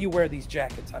 How you wear these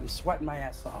jackets. I'm sweating my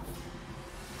ass off.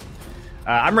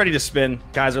 I'm ready to spin.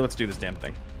 Kaiser, let's do this damn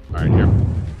thing. All right, here.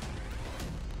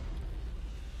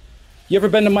 You ever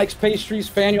been to Mike's Pastries,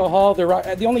 Faneuil Hall?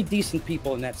 They're the only decent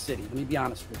people in that city. Let me be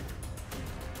honest with you.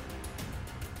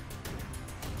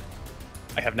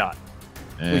 I have not.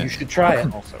 Well, you should try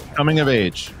it. Also, Coming of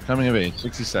age.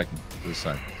 60 seconds to the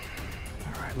side.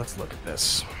 All right, let's look at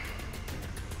this.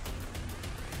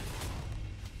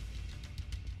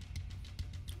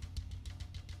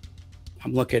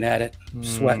 I'm looking at it. I'm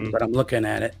sweating, but I'm looking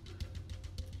at it.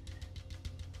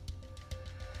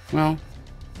 Well,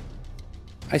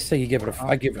 I say you give it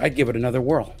I give it another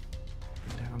whirl.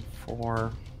 Down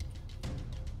 4.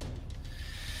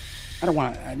 I don't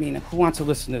want. I mean, who wants to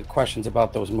listen to questions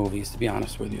about those movies? To be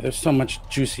honest with you, there's so much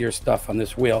juicier stuff on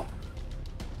this wheel.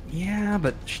 Yeah,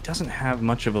 but she doesn't have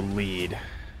much of a lead.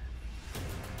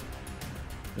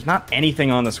 There's not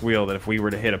anything on this wheel that if we were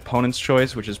to hit opponent's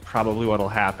choice, which is probably what'll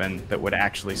happen, that would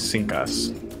actually sink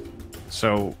us.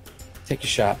 So, take a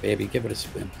shot, baby. Give it a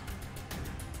spin.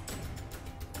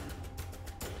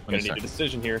 I'm gonna need a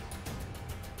decision here.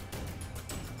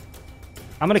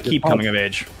 I'm gonna keep Coming of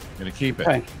Age. Gonna keep it.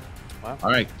 Okay. Wow.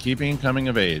 All right, keeping Coming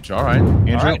of Age. All right,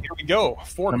 Andrew. All right, here we go.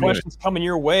 4 questions coming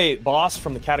your way. Boss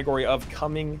from the category of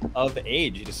Coming of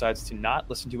Age. He decides to not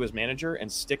listen to his manager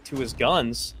and stick to his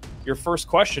guns. Your first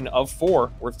question of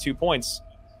 4, worth 2 points,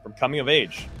 from Coming of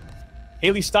Age.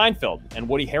 Haley Steinfeld and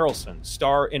Woody Harrelson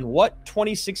star in what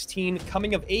 2016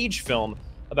 Coming of Age film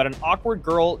about an awkward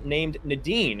girl named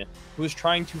Nadine who is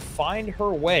trying to find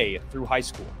her way through high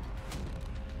school?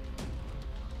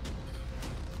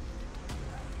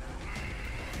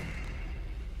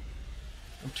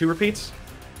 Two repeats?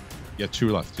 Yeah,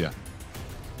 2 left, yeah.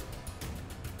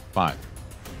 5,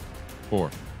 4,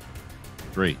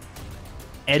 3.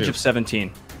 Edge of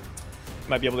 17.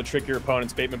 Might be able to trick your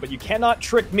opponent's Bateman, but you cannot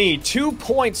trick me. 2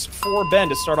 points for Ben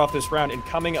to start off this round in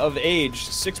Coming of Age.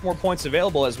 6 more points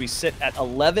available as we sit at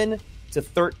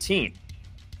 11-13.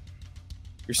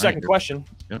 Your second question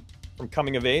from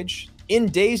Coming of Age. In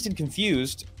Dazed and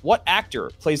Confused, what actor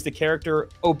plays the character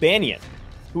O'Banion,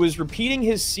 who is repeating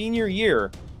his senior year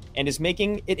and is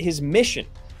making it his mission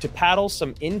to paddle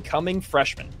some incoming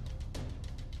freshmen?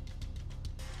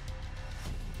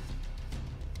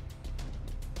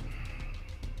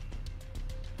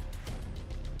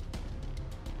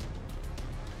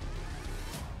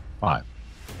 Five,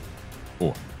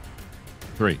 4,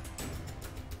 3,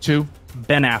 2.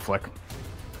 Ben Affleck.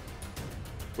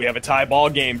 We have a tie ball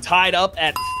game tied up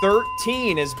at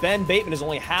 13 as Ben Bateman is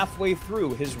only halfway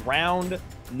through his round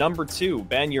number 2.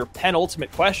 Ben, your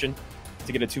penultimate question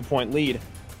to get a 2-point lead.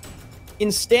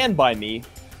 In Stand By Me,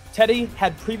 Teddy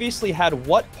had previously had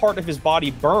what part of his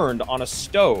body burned on a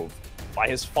stove by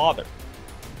his father?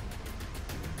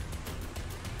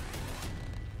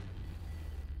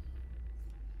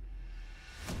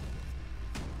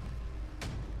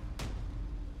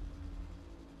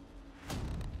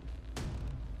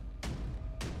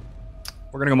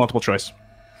 We're going to go multiple choice.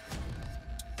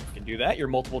 You can do that. Your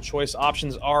multiple choice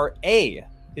options are A,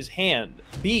 his hand,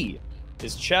 B,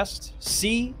 his chest,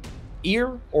 C,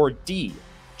 ear, or D,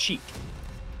 cheek.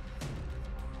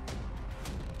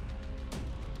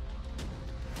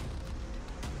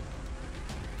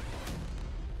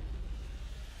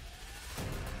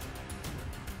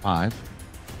 Five,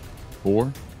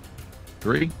 4,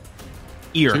 3,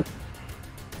 ear. 2.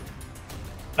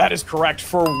 That is correct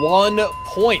for 1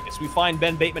 point, as we find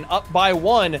Ben Bateman up by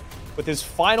 1 with his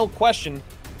final question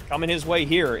coming his way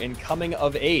here in Coming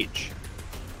of Age.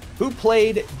 Who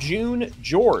played June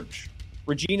George,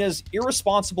 Regina's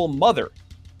irresponsible mother,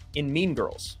 in Mean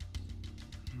Girls?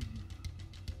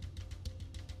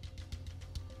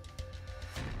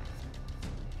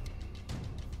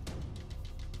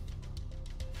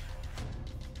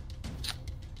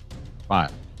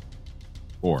 Five,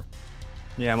 4.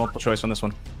 Yeah, multiple choice on this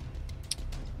one.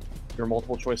 Your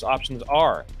multiple choice options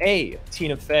are A,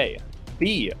 Tina Fey,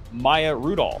 B, Maya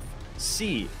Rudolph,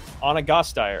 C, Anna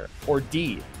Gasteyer, or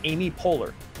D, Amy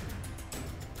Poehler.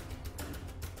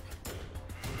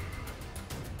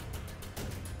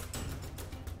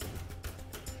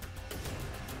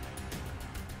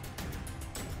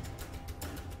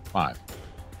 Five,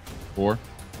 4,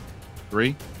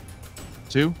 3,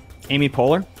 2. Amy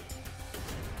Poehler.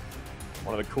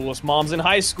 One of the coolest moms in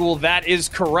high school. That is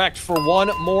correct for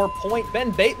 1 more point.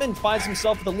 Ben Bateman finds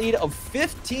himself with a lead of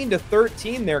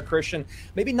 15-13 there, Christian.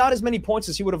 Maybe not as many points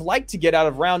as he would have liked to get out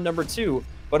of round number 2,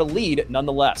 but a lead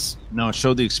nonetheless. No, it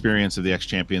showed the experience of the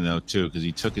ex-champion, though, too, because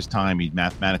he took his time. He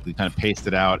mathematically kind of paced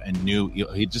it out and knew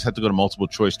he just had to go to multiple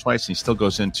choice twice, and he still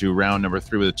goes into round number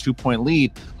 3 with a 2-point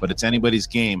lead, but it's anybody's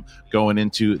game going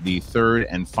into the third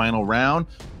and final round.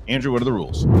 Andrew, what are the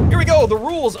rules? Here we go. The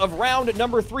rules of round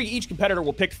number 3. Each competitor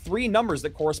will pick 3 numbers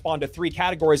that correspond to 3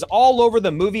 categories all over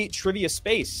the movie trivia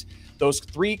space. Those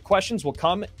 3 questions will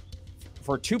come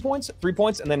for 2 points, 3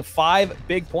 points, and then 5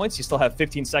 big points. You still have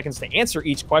 15 seconds to answer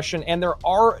each question, and there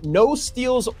are no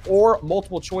steals or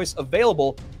multiple choice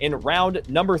available in round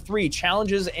number 3.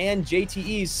 Challenges and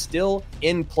JTEs still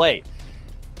in play.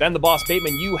 Ben the Boss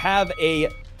Bateman, you have a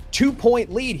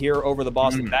 2-point lead here over the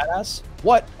Boston Badass.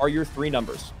 What are your 3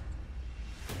 numbers?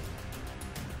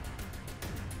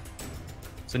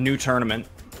 It's a new tournament,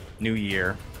 new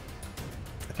year.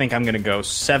 I think I'm going to go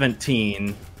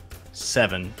 17,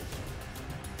 7,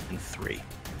 and 3.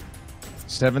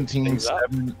 17,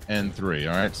 7, and 3.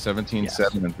 All right, 17, yes.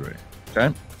 7, and 3.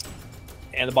 Okay.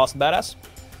 And the Boston Badass?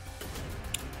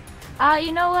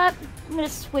 You know what? I'm going to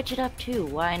switch it up too.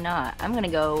 Why not? I'm going to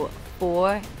go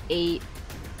 4, 8,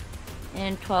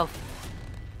 and 12.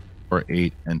 4,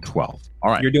 8, and 12. All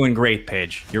right. You're doing great,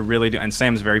 Paige. You're really doing, and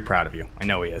Sam's very proud of you. I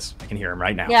know he is. I can hear him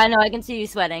right now. Yeah, I know. I can see you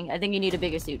sweating. I think you need a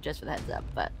bigger suit just for the heads up,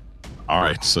 but. All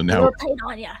right, so now we're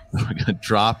going to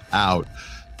drop out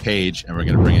Paige, and we're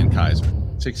going to bring in Kaiser.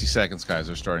 60 seconds,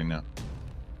 Kaiser, starting now.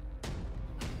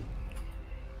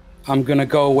 I'm going to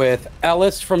go with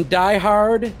Ellis from Die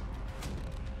Hard,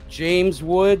 James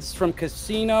Woods from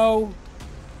Casino,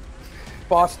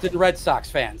 Boston Red Sox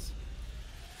fans.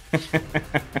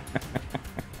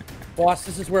 Boss,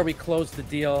 this is where we close the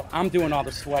deal. I'm doing all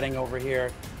the sweating over here.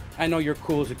 I know you're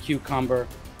cool as a cucumber.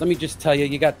 Let me just tell you,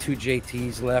 you got 2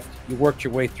 JTs left. You worked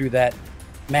your way through that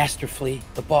masterfully.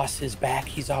 The boss is back.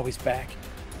 He's always back.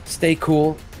 Stay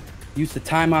cool. Use the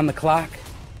time on the clock.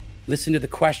 Listen to the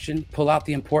question. Pull out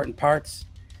the important parts.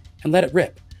 And let it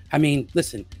rip. I mean,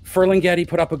 listen, Ferlinghetti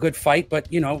put up a good fight,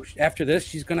 but, you know, after this,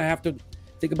 she's going to have to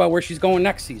think about where she's going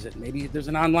next season. Maybe there's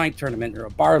an online tournament or a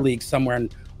bar league somewhere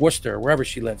in Worcester, wherever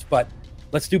she lives. But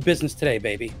let's do business today,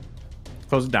 baby.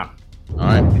 Close it down. All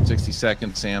right, 60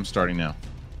 seconds. Sam, starting now.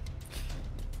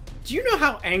 Do you know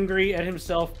how angry at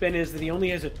himself Ben is that he only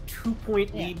has a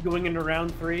 2-point lead going into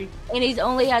round 3? And he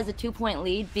only has a 2-point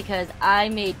lead because I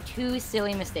made 2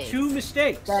 silly mistakes. 2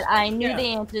 mistakes. That I knew the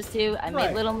answers to. I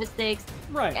made little mistakes.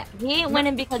 Right. Yeah, he ain't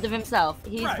winning because of himself.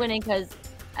 He's winning because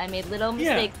I made little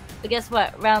mistakes. But guess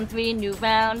what? Round 3, new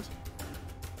round.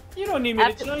 You don't need me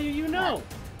to tell you, you know.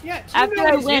 Yeah, do After you know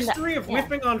I his win, history of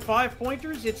whipping on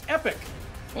 5-pointers? It's epic.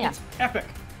 Yeah. It's epic.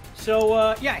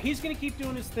 So, yeah, he's going to keep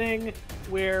doing his thing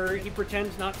where he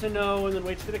pretends not to know and then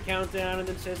waits for the countdown and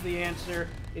then says the answer.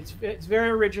 It's very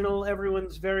original.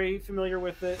 Everyone's very familiar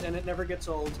with it, and it never gets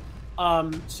old.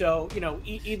 So, you know,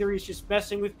 either he's just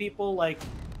messing with people like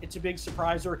it's a big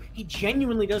surprise, or he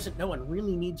genuinely doesn't know and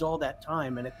really needs all that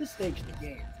time. And at this stage of the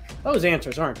game, those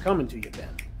answers aren't coming to you, Ben.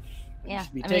 Yeah,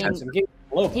 I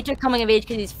mean, he took coming of age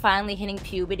because he's finally hitting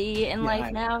puberty in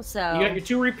life now. So you got your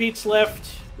 2 repeats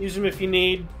left. Use them if you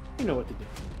need. You know what to do.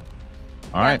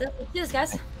 All right. Let's do this,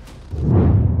 guys.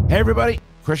 Hey, everybody.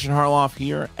 Christian Harloff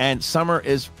here, and summer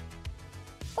is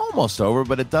almost over,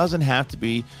 but it doesn't have to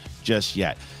be just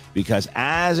yet, because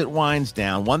as it winds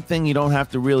down, one thing you don't have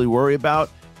to really worry about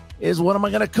is, what am I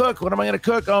going to cook? What am I going to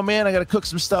cook? Oh man, I got to cook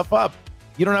some stuff up.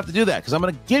 You don't have to do that, because I'm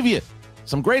going to give you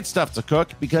some great stuff to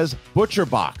cook, because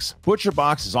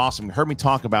ButcherBox is awesome. You heard me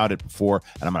talk about it before,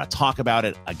 and I'm going to talk about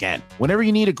it again. Whenever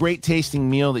you need a great tasting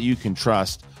meal that you can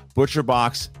trust,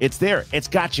 ButcherBox, it's there. It's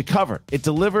got you covered. It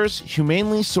delivers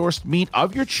humanely sourced meat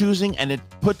of your choosing, and it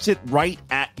puts it right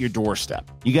at your doorstep.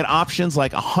 You get options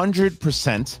like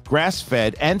 100%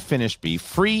 grass-fed and finished beef,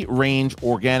 free-range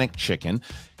organic chicken,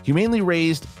 humanely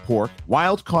raised pork,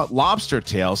 wild-caught lobster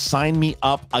tails, sign me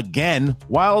up again,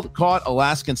 wild-caught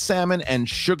Alaskan salmon, and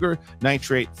sugar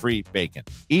nitrate-free bacon.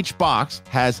 Each box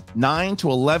has 9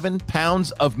 to 11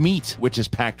 pounds of meat, which is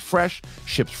packed fresh,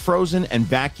 shipped frozen, and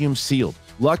vacuum sealed.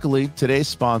 Luckily, today's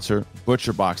sponsor,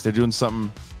 ButcherBox, they're doing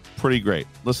something pretty great.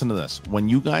 Listen to this. When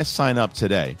you guys sign up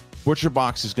today,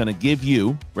 ButcherBox is going to give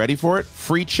you, ready for it,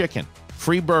 free chicken,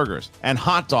 free burgers, and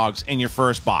hot dogs in your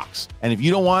first box. And if you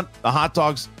don't want the hot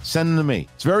dogs, send them to me.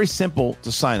 It's very simple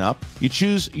to sign up. You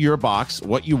choose your box,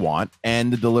 what you want,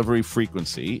 and the delivery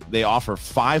frequency. They offer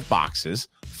 5 boxes,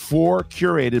 4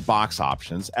 curated box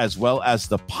options, as well as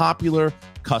the popular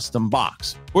custom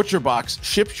box. ButcherBox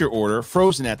ships your order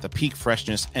frozen at the peak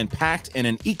freshness and packed in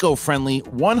an eco-friendly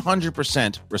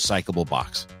 100% recyclable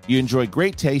box. You enjoy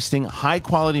great tasting,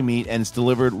 high-quality meat, and it's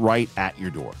delivered right at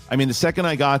your door. I mean, the second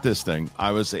I got this thing,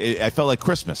 I felt like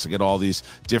Christmas. I get all these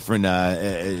different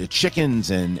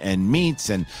chickens and meats,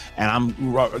 and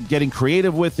I'm getting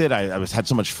creative with it. I had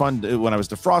so much fun when I was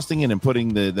defrosting it and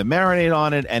putting the marinade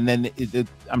on it, and then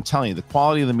I'm telling you, the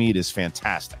quality of the meat is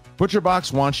fantastic.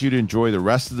 ButcherBox wants you to enjoy the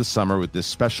rest of the summer with this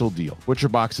special deal.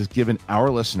 ButcherBox has given our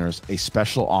listeners a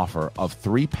special offer of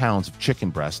 3 pounds of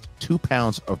chicken breast, 2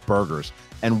 pounds of burgers,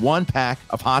 and 1 pack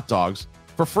of hot dogs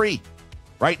for free.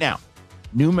 Right now,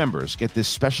 new members get this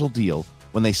special deal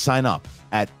when they sign up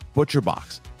at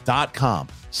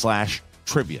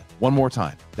butcherbox.com/trivia. One more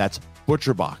time. That's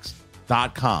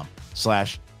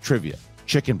butcherbox.com/trivia.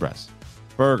 Chicken breast,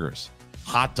 burgers,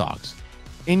 hot dogs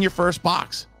in your first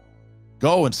box.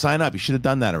 Go and sign up. You should have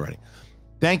done that already.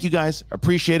 Thank you, guys.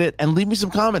 Appreciate it. And leave me some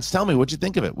comments. Tell me what you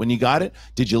think of it. When you got it,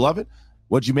 did you love it?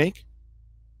 What'd you make?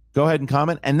 Go ahead and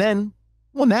comment. And then,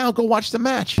 well, now go watch the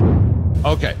match.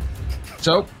 Okay.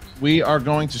 So we are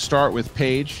going to start with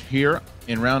Paige here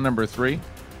in round number 3.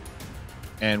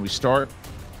 And we start.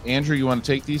 Andrew, you want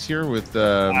to take these here with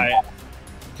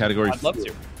category? I'd love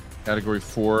to. Category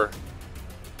 4.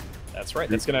 That's right.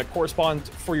 That's going to correspond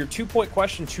for your 2-point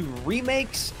question to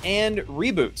remakes and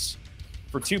reboots.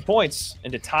 For 2 points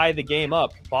and to tie the game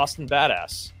up, Boston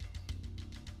Badass.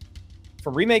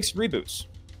 For remakes and reboots,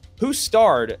 who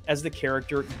starred as the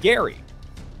character Gary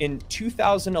in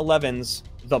 2011's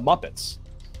The Muppets?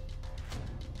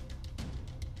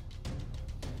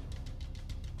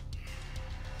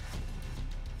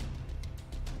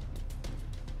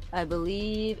 I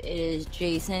believe it is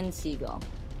Jason Segel.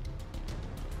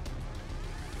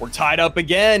 We're tied up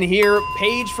again here.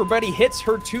 Paige for Betty hits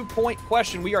her 2-point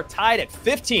question. We are tied at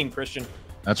 15, Christian.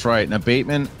 That's right. Now,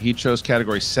 Bateman, he chose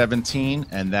category 17,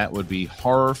 and that would be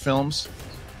horror films.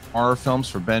 Horror films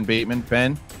for Ben Bateman.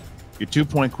 Ben, your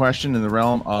 2-point question in the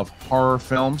realm of horror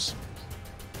films.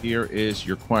 Here is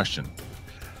your question.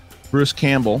 Bruce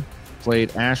Campbell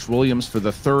played Ash Williams for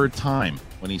the 3rd time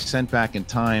when he's sent back in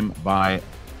time by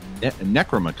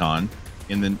Necronomicon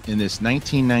in this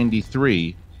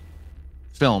 1993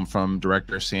 film from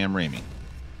director Sam Raimi.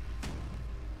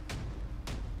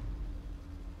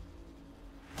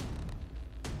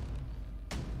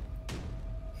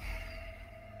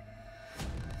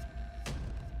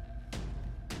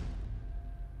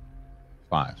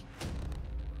 Five,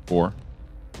 4,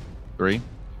 3.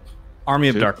 Army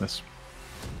of Darkness.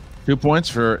 2 points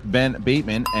for Ben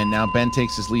Bateman, and now Ben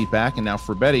takes his lead back. And now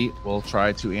for Betty, we'll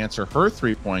try to answer her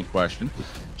 3-point question.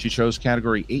 She chose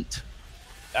category 8.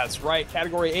 That's right.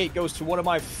 Category 8 goes to one of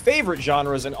my favorite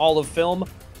genres in all of film,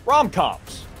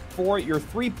 rom-coms. For your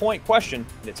 3-point question,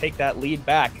 and to take that lead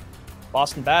back,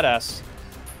 Boston Badass,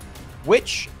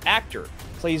 which actor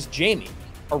plays Jamie,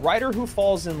 a writer who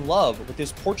falls in love with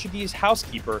his Portuguese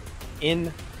housekeeper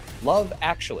in Love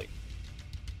Actually?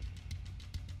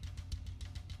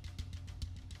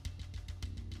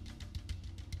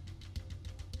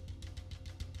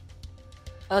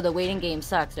 Oh, the waiting game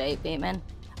sucks, right, Bateman?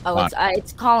 Oh,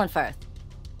 it's Colin Firth.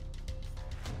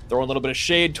 Throwing a little bit of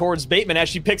shade towards Bateman as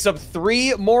she picks up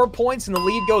 3 more points, and the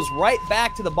lead goes right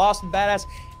back to the Boston Badass,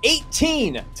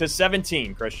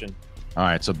 18-17, Christian. All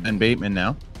right, so Ben Bateman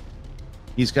now.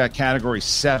 He's got category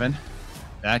 7.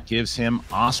 That gives him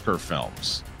Oscar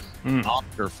films.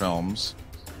 Oscar films.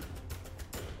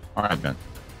 All right, Ben.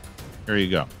 Here you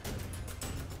go.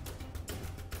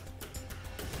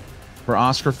 For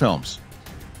Oscar films,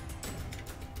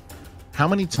 how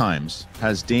many times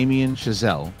has Damien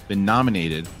Chazelle been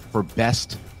nominated for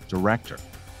Best Director?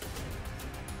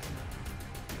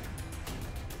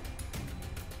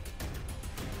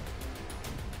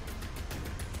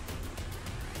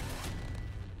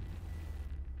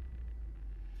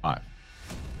 Five,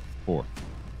 4,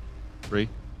 3,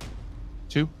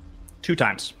 2. 2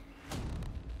 times.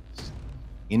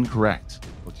 Incorrect.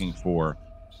 Looking for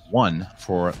 1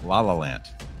 for La La Land.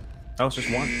 Oh, it's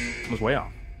just 1. I was way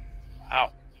off.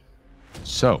 Wow.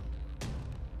 So,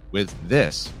 with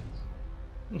this,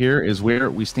 here is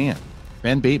where we stand.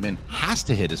 Ben Bateman has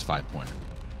to hit his 5-pointer.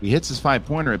 He hits his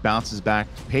 5-pointer, it bounces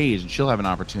back to Paige, and she'll have an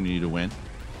opportunity to win.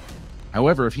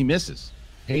 However, if he misses,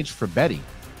 Paige Frabetti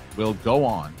will go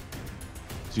on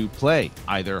to play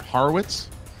either Horowitz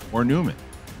or Newman.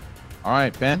 All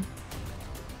right, Ben.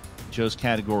 Chose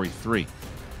category 3.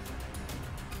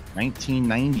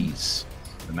 1990s.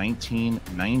 The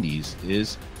 1990s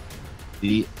is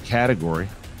the category.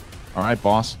 All right,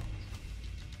 boss.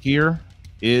 Here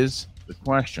is the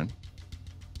question.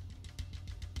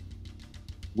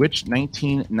 Which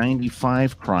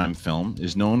 1995 crime film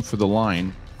is known for the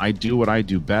line, "I do what I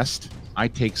do best, I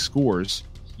take scores,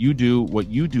 you do what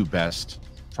you do best,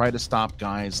 try to stop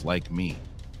guys like me"?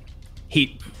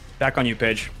 Heat. Back on you,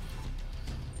 Paige.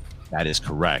 That is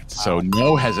correct. So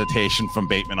no hesitation from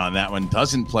Bateman on that one.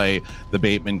 Doesn't play the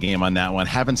Bateman game on that one.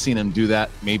 Haven't seen him do that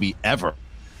maybe ever.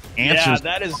 Yeah,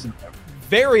 that is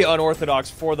very unorthodox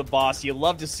for the boss. You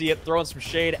love to see it. Throwing some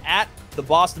shade at the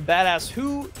Boston Badass,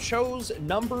 who chose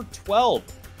number 12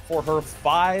 for her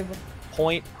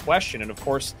 5-point question. And of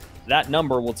course, that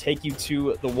number will take you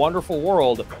to the wonderful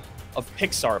world of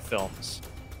Pixar films.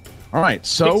 All right,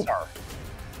 so Pixar.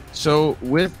 So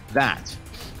with that,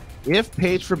 if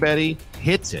Paige Frabetti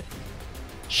hits it,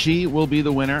 she will be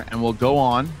the winner and will go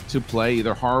on to play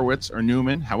either Horowitz or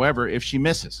Newman. However, if she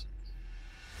misses,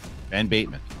 Ben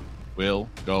Bateman will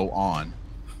go on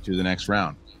to the next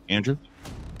round. Andrew?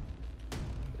 Here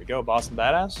we go, Boston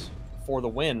Badass. For the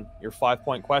win, your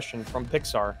 5-point question from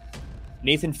Pixar.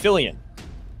 Nathan Fillion,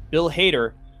 Bill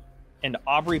Hader, and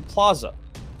Aubrey Plaza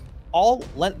all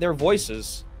lent their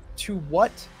voices to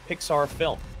what Pixar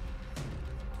film?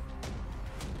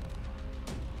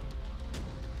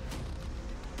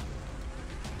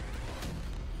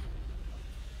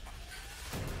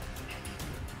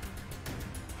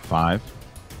 Five.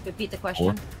 Repeat the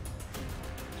question.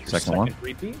 4. Second one.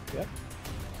 Repeat. Yep.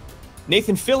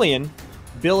 Nathan Fillion,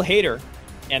 Bill Hader,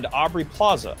 and Aubrey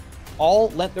Plaza all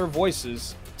lent their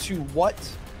voices to what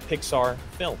Pixar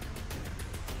film?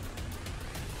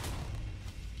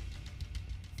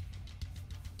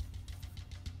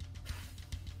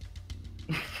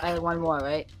 I have one more,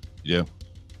 right? You do.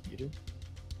 You do.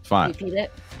 5. Repeat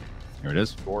it. Here it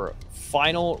is. Your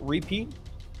final repeat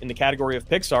in the category of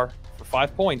Pixar for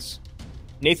 5 points.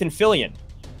 Nathan Fillion,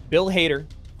 Bill Hader,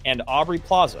 and Aubrey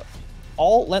Plaza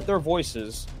all lent their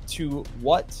voices to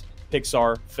what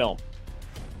Pixar film?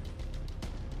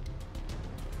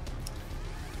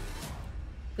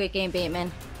 Great game,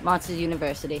 Bateman. Monsters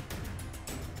University.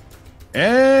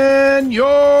 And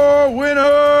your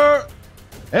winner,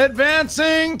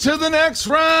 advancing to the next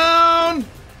round,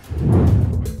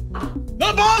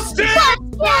 the Boston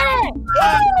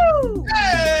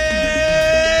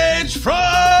Paige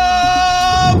Frabetti!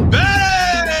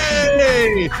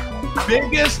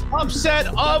 Biggest upset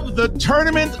of the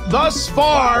tournament thus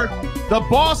far. The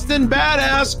Boston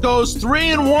Badass goes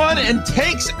 3-1 and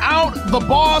takes out the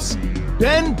boss,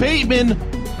 Ben Bateman.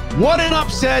 What an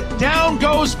upset. Down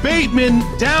goes Bateman.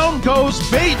 Down goes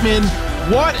Bateman.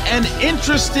 What an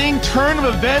interesting turn of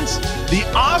events. The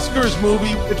Oscars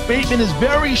movie, which Bateman is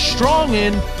very strong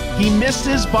in, he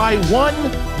misses by 1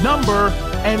 number,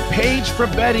 and Paige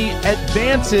Frabetti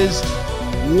advances.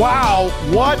 Wow,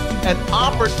 what an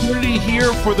opportunity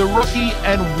here for the rookie,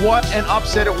 and what an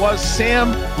upset it was.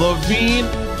 Sam Levine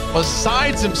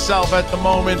besides himself at the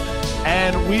moment,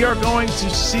 and we are going to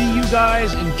see you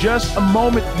guys in just a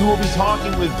moment. You will be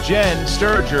talking with Jen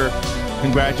Sturger.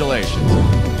 Congratulations.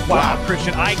 Wow,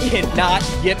 Christian, I cannot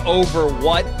get over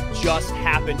what just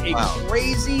happened. A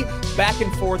crazy back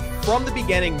and forth from the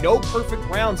beginning. No perfect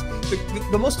rounds.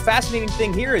 The most fascinating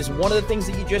thing here is one of the things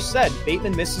that you just said.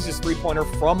 Bateman misses his 3-pointer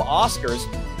from Oscars.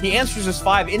 He answers his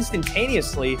 5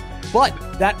 instantaneously, but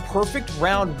that perfect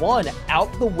round 1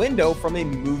 out the window from a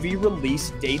movie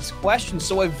release dates question.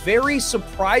 So a very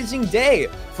surprising day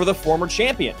for the former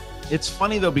champion. It's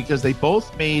funny, though, because they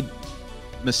both made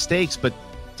mistakes, but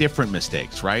different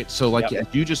mistakes, right? So like as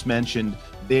you just mentioned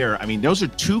there, I mean, those are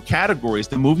two categories,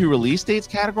 the movie release dates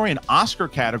category and Oscar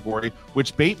category,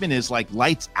 which Bateman is like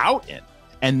lights out in.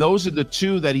 And those are the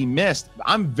two that he missed.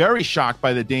 I'm very shocked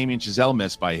by the Damien Chazelle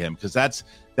miss by him, because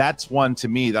that's one to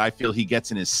me that I feel he gets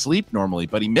in his sleep normally,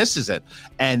 but he misses it.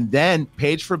 And then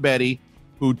Paige Fabretti,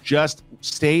 who just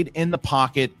stayed in the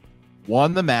pocket,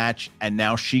 won the match, and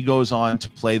now she goes on to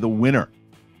play the winner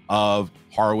of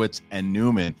Horowitz and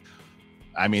Newman.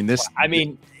 I mean,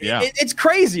 it's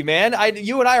crazy, man.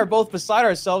 You and I are both beside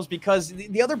ourselves, because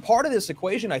the other part of this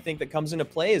equation, I think, that comes into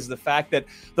play is the fact that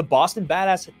the Boston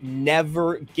Badass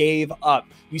never gave up.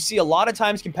 You see a lot of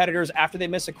times competitors, after they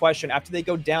miss a question, after they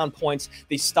go down points,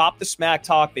 they stop the smack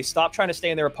talk, they stop trying to stay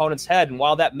in their opponent's head. And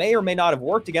while that may or may not have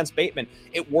worked against Bateman,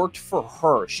 it worked for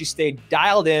her. She stayed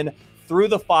dialed in through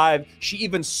the 5. She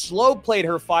even slow played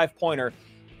her 5-pointer.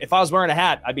 If I was wearing a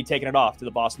hat, I'd be taking it off to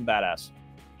the Boston Badass.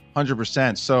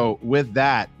 100%. So with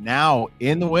that, now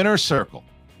in the winner's circle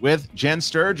with Jen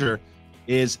Sturger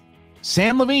is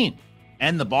Sam Levine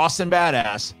and the Boston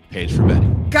Badass, Paige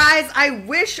Fabretti. Guys, I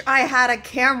wish I had a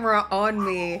camera on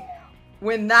me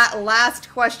when that last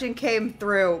question came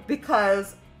through,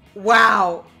 because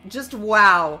wow, just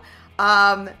wow.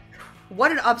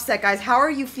 What an upset, guys. How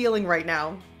are you feeling right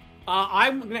now?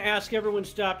 I'm going to ask everyone to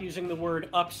stop using the word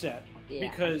upset,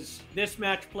 because this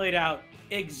match played out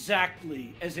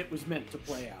exactly as it was meant to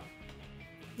play out.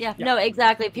 Yeah, no,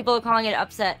 exactly. People are calling it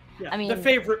upset. Yeah, I mean, the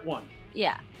favorite one.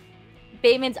 Yeah.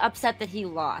 Bateman's upset that he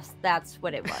lost. That's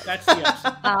what it was. That's the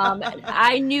upset.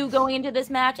 I knew going into this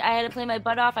match I had to play my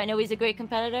butt off. I know he's a great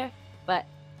competitor, but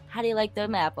how do you like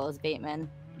them apples, Bateman?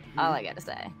 All I got to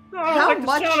say. How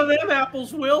much of them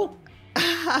apples, Will?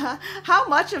 How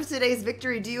much of today's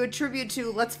victory do you attribute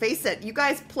to, let's face it, you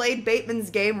guys played Bateman's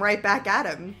game right back at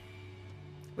him?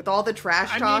 With all the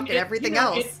trash talk and everything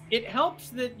else. It helps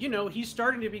that, he's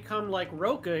starting to become like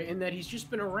Roca in that he's just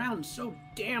been around so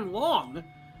damn long.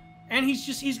 And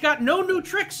he's got no new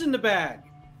tricks in the bag.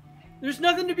 There's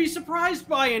nothing to be surprised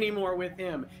by anymore with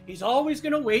him. He's always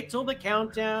going to wait till the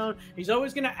countdown. He's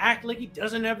always going to act like he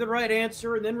doesn't have the right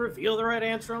answer and then reveal the right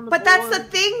answer on the board. But that's the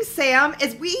thing, Sam,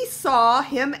 is we saw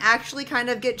him actually kind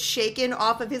of get shaken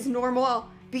off of his normal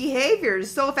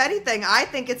behaviors. So if anything, I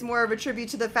think it's more of a tribute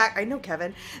to the fact, I know,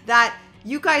 Kevin, that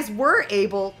you guys were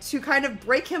able to kind of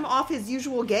break him off his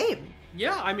usual game.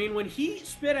 Yeah, I mean, when he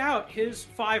spit out his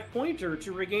 5-pointer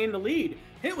to regain the lead,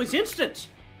 it was instant.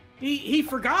 He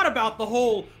forgot about the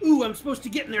whole, I'm supposed to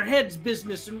get in their heads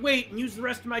business and wait and use the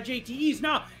rest of my JTEs.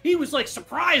 No, he was like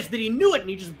surprised that he knew it and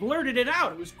he just blurted it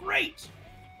out. It was great.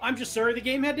 I'm just sorry the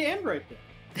game had to end right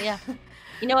there. Yeah.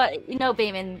 You know what?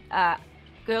 Bateman,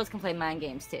 girls can play mind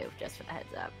games too, just for the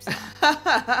heads up. So.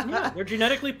 Yeah, they're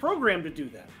genetically programmed to do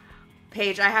that.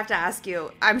 Paige, I have to ask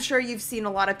you, I'm sure you've seen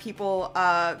a lot of people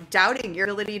doubting your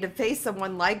ability to face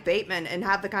someone like Bateman and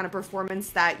have the kind of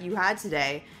performance that you had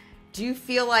today. Do you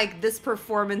feel like this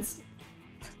performance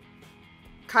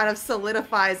kind of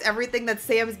solidifies everything that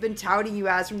Sam's been touting you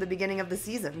as from the beginning of the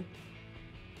season?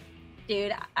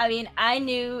 Dude, I mean, I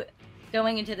knew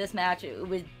going into this match,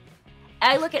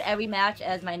 I look at every match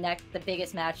as the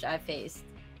biggest match I've faced.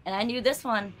 And I knew this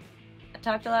one, I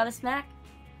talked a lot of smack.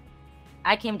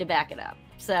 I came to back it up.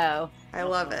 So I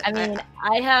love it. I mean,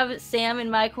 I have Sam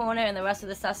in my corner and the rest of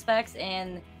the suspects,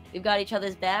 and we've got each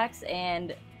other's backs,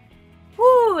 and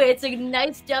whoo, it's a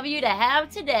nice W to have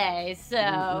today.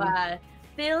 So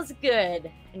feels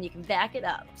good, and you can back it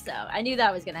up. So I knew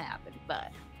that was going to happen,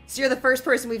 but. So you're the first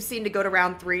person we've seen to go to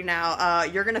round 3 now.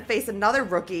 You're going to face another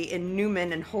rookie in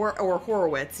Newman and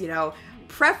Horowitz,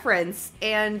 preference,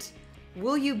 and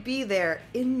will you be there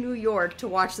in New York to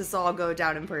watch this all go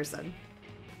down in person?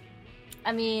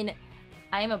 I mean,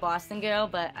 I am a Boston girl,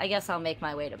 but I guess I'll make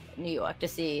my way to New York to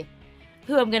see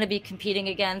who I'm going to be competing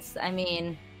against. I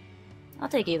mean, I'll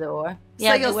take either or.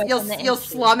 Yeah, so you'll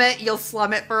slum it. You'll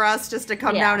slum it for us just to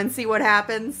come down and see what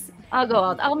happens.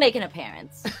 I'll make an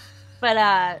appearance.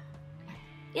 But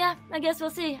yeah, I guess we'll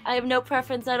see. I have no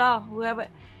preference at all. Whoever,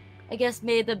 I guess,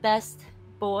 made the best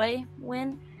boy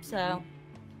win. So.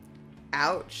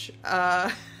 Ouch.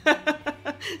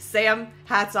 Sam,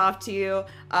 hats off to you.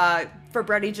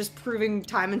 Fabretti just proving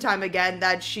time and time again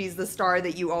that she's the star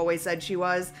that you always said she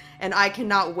was. And I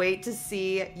cannot wait to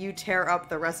see you tear up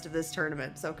the rest of this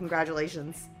tournament. So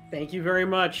congratulations. Thank you very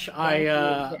much.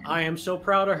 I am so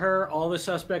proud of her. All the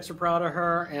suspects are proud of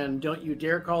her. And don't you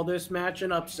dare call this match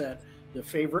an upset. The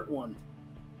favorite one.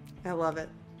 I love it.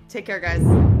 Take care, guys.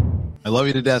 I love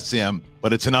you to death, Sam,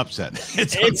 but it's an upset.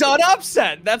 It's an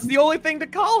upset. That's the only thing to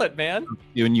call it, man.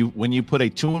 When you put a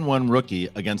 2-1 rookie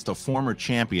against a former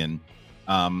champion,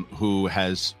 who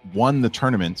has won the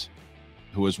tournament,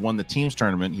 who has won the teams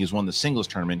tournament. He's won the singles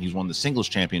tournament. He's won the singles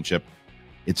championship.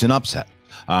 It's an upset.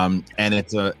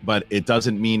 But it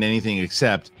doesn't mean anything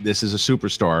except this is a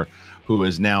superstar who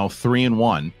is now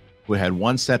 3-1, who had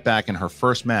one setback in her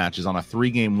first match, is on a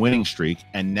 3-game winning streak,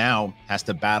 and now has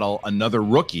to battle another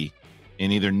rookie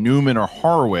in either Newman or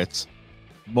Horowitz.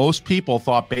 Most people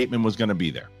thought Bateman was going to be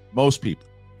there. Most people.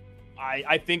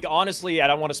 I think, honestly, I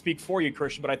don't want to speak for you,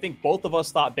 Christian, but I think both of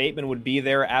us thought Bateman would be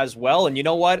there as well. And you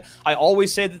know what? I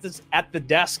always say that this at the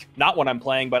desk, not when I'm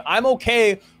playing, but I'm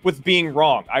okay with being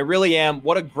wrong. I really am.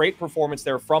 What a great performance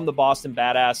there from the Boston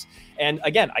Badass. And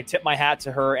again, I tip my hat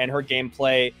to her and her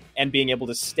gameplay and being able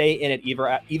to stay in it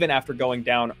even after going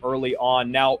down early on.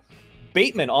 Now,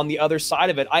 Bateman on the other side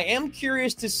of it, I am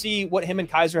curious to see what him and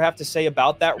Kaiser have to say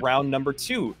about that round number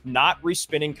 2. Not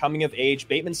respinning coming of age.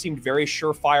 Bateman seemed very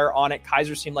surefire on it.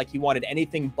 Kaiser seemed like he wanted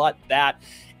anything but that.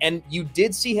 And you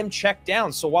did see him check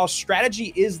down. So while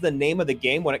strategy is the name of the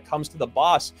game when it comes to the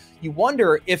boss, you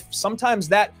wonder if sometimes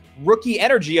that rookie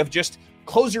energy of just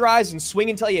close your eyes and swing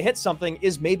until you hit something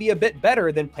is maybe a bit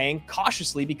better than playing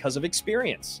cautiously because of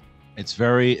experience. It's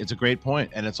a great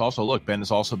point. And it's also, look, Ben has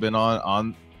also been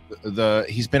on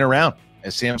he's been around,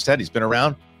 as Sam said, he's been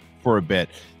around for a bit.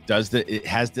 So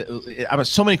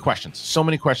many questions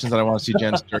that I want to see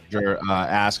Jen Sturger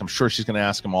ask. I'm sure she's going to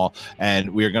ask them all.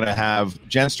 And we're going to have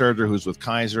Jen Sturger, who's with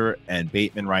Kaiser and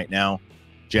Bateman right now.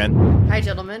 Jen. Hi,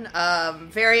 gentlemen.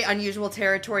 Very unusual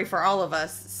territory for all of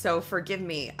us, so forgive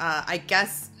me. I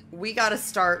guess we got to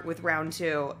start with round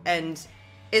 2. And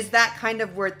is that kind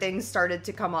of where things started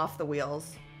to come off the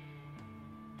wheels?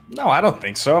 No, I don't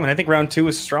think so. I mean, I think round 2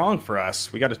 was strong for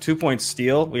us. We got a 2-point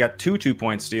steal. We got 2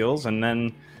 2-point steals, and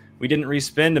then we didn't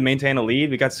respin to maintain a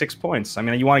lead. We got 6 points. I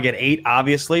mean, you want to get 8,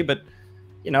 obviously, but,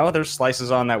 there's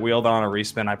slices on that wheel that on a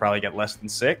respin I probably get less than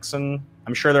 6, and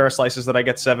I'm sure there are slices that I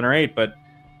get 7 or 8, but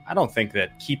I don't think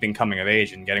that keeping coming of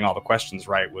age and getting all the questions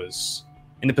right was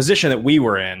in the position that we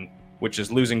were in, which is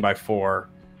losing by 4.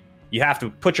 You have to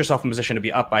put yourself in a position to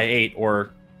be up by 8,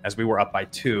 or as we were up by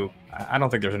 2. I don't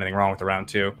think there's anything wrong with the round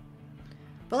 2.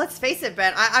 But let's face it,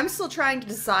 Ben, I'm still trying to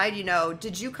decide,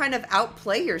 did you kind of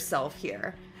outplay yourself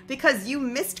here? Because you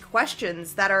missed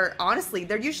questions that are, honestly,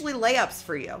 they're usually layups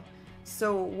for you.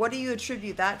 So what do you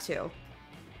attribute that to?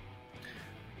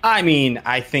 I mean,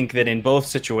 I think that in both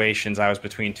situations, I was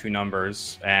between 2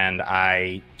 numbers, and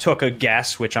I took a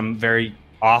guess, which I'm very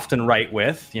often right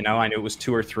with. I knew it was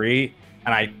 2 or 3,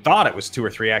 and I thought it was 2 or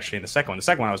 3 actually in the second one. The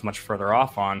second one I was much further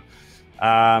off on.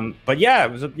 But yeah,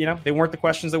 it was, they weren't the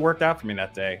questions that worked out for me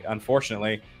that day,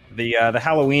 unfortunately. The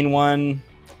Halloween one,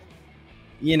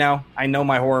 I know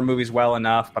my horror movies well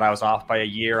enough, but I was off by a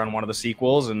year on one of the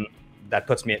sequels, and that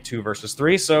puts me at 2 versus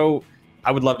 3. So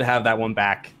I would love to have that one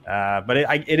back. But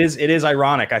it is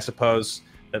ironic, I suppose,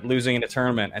 that losing in a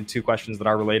tournament and 2 questions that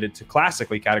are related to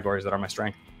classically categories that are my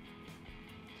strength.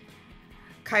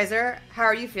 Kaiser, how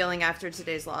are you feeling after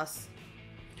today's loss?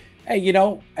 Hey,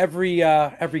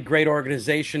 every great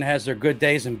organization has their good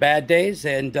days and bad days.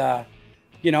 And, I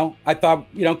thought,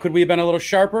 could we have been a little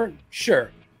sharper?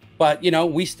 Sure. But,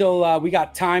 we still, we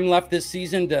got time left this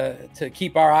season to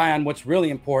keep our eye on what's really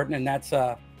important. And that's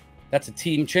a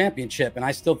team championship. And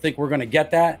I still think we're going to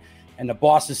get that. And the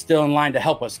boss is still in line to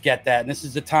help us get that. And this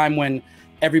is the time when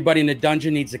everybody in the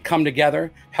dungeon needs to come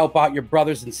together, help out your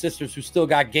brothers and sisters who still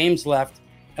got games left,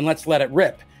 and let's let it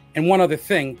rip. And one other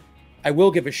thing, I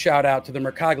will give a shout out to the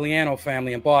Mercogliano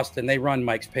family in Boston. They run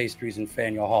Mike's Pastries in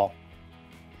Faneuil Hall.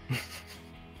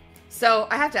 So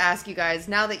I have to ask you guys,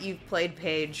 now that you've played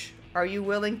Paige, are you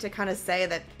willing to kind of say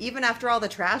that even after all the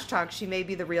trash talk, she may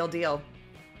be the real deal?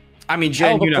 I mean,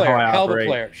 Jen, you know how I operate. Hell of a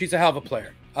player. She's a hell of a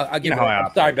player. I'll give her.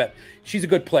 I'm sorry, Beth. She's a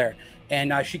good player.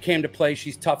 And she came to play.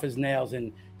 She's tough as nails.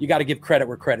 And you got to give credit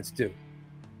where credit's due.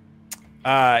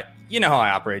 You know how I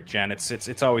operate, Jen.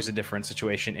 It's always a different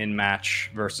situation in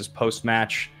match versus post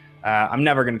match. I'm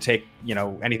never going to take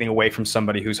anything away from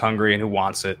somebody who's hungry and who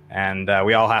wants it. And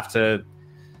we all have to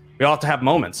have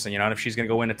moments. And if she's going to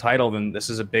go win a title, then this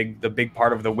is the big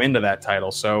part of the win to that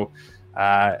title. So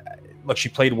look, she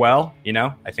played well.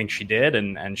 I think she did,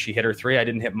 and she hit her 3. I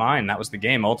didn't hit mine. That was the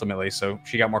game ultimately. So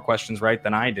she got more questions right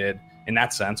than I did in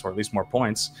that sense, or at least more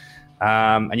points.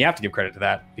 And you have to give credit to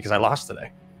that because I lost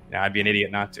today. I'd be an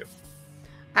idiot not to.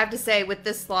 I have to say, with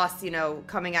this loss,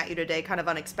 coming at you today kind of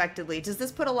unexpectedly, does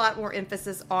this put a lot more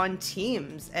emphasis on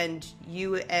teams and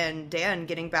you and Dan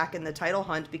getting back in the title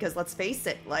hunt? Because let's face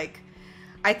it,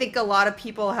 I think a lot of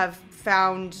people have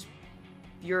found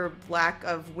your lack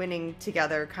of winning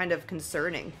together kind of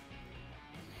concerning.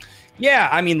 Yeah,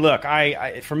 I mean, look,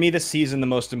 I for me this season, the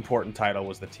most important title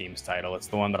was the team's title. It's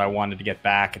the one that I wanted to get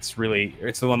back. It's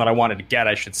the one that I wanted to get,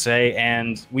 I should say.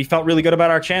 And we felt really good about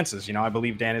our chances. I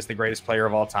believe Dan is the greatest player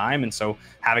of all time. And so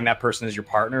having that person as your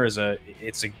partner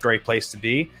it's a great place to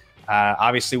be.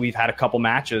 Obviously, we've had a couple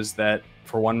matches that,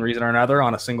 for one reason or another,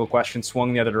 on a single question,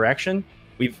 swung the other direction.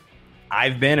 We've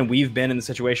been in the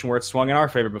situation where it's swung in our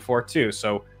favor before too.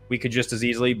 So we could just as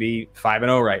easily be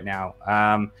 5-0 right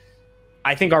now.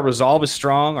 I think our resolve is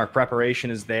strong. Our preparation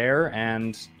is there,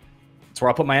 and it's where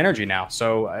I'll put my energy now.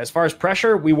 So as far as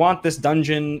pressure, we want this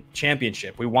dungeon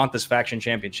championship. We want this faction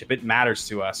championship. It matters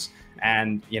to us.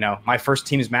 And, my first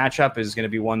team's matchup is going to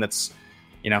be one that's,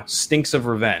 stinks of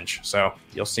revenge. So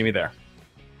you'll see me there.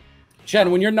 Jen,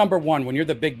 when you're number one, when you're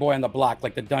the big boy on the block,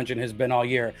 like the dungeon has been all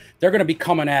year, they're going to be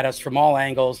coming at us from all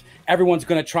angles. Everyone's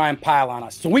going to try and pile on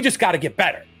us. So we just got to get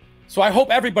better. So I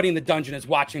hope everybody in the dungeon is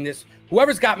watching this.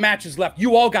 Whoever's got matches left,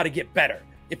 you all got to get better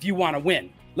if you want to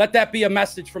win. Let that be a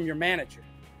message from your manager.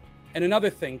 And another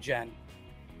thing, Jen,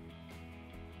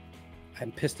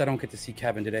 I'm pissed I don't get to see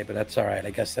Kevin today, but that's all right.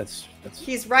 I guess that's.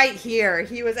 He's right here.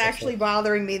 He was actually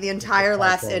bothering me the entire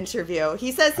last interview.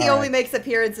 He says he only makes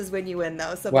appearances when you win,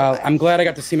 though. So well, I'm glad I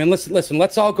got to see him. And listen,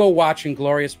 let's all go watch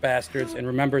Inglourious Bastards and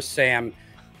remember Sam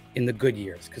in the good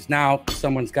years, because now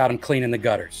someone's got him cleaning the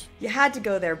gutters. You had to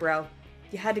go there, bro.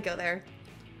 You had to go there.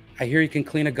 I hear you can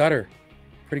clean a gutter.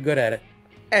 Pretty good at it.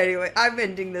 Anyway, I'm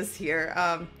ending this here.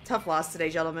 Tough loss today,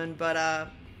 gentlemen, but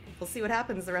we'll see what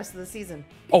happens the rest of the season.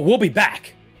 Oh, we'll be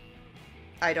back.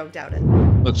 I don't doubt it.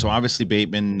 Look, so obviously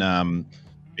Bateman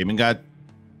got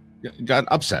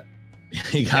upset.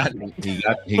 He got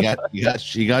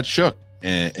shook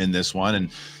in this one,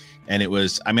 and it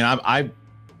was. I mean,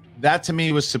 that to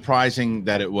me was surprising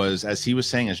that it was, as he was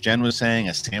saying, as Jen was saying,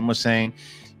 as Sam was saying,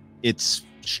 it's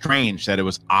strange that it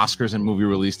was Oscars and movie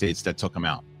release dates that took him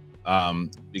out,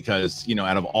 because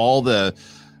out of all the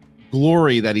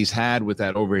glory that he's had with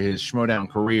that over his Schmodown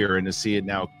career, and to see it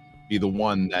now be the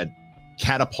one that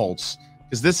catapults,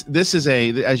 because this is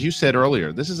as you said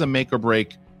earlier, this is a make or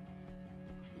break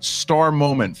star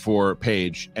moment for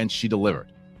Paige, and she delivered.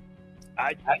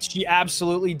 She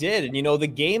absolutely did. And, the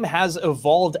game has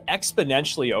evolved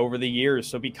exponentially over the years.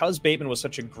 So because Bateman was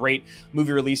such a great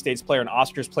movie release dates player and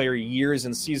Oscars player years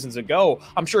and seasons ago,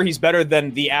 I'm sure he's better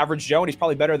than the average Joe, and he's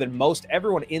probably better than most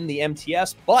everyone in the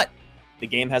MTS. But the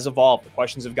game has evolved. The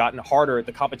questions have gotten harder.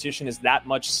 The competition is that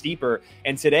much steeper.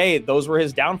 And today, those were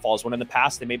his downfalls, when in the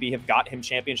past they maybe have got him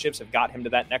championships, have got him to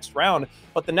that next round.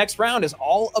 But the next round is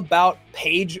all about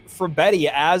Paige Frebette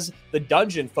as the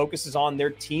dungeon focuses on their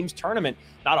team's tournament.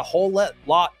 Not a whole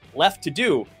lot left to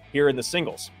do here in the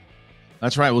singles.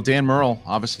 That's right. Well, Dan Murrell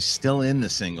obviously still in the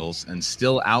singles and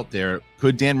still out there.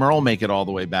 Could Dan Murrell make it all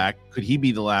the way back? Could he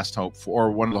be the last hope for,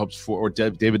 or one of the hopes for, or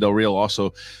David Del Rio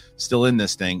also still in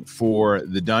this thing for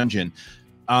the dungeon?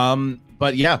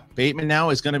 But yeah, Bateman now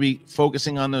is going to be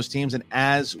focusing on those teams. And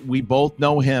as we both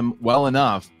know him well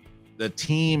enough, the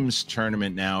teams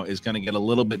tournament now is going to get a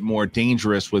little bit more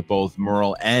dangerous with both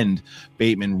Murrell and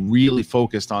Bateman really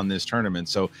focused on this tournament.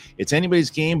 So it's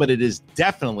anybody's game, but it is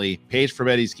definitely Paige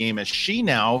Frebette's game, as she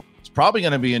now is probably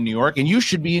going to be in New York, and you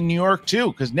should be in New York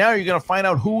too, because now you're going to find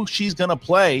out who she's going to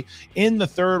play in the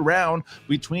third round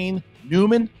between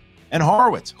Newman and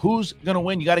Horowitz. Who's going to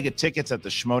win? You got to get tickets at the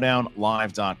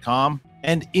schmodownlive.com.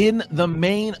 And in the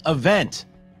main event,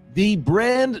 the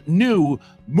brand new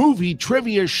movie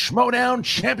trivia Schmodown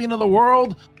champion of the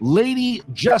world, Lady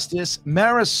Justice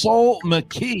Marisol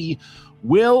McKee,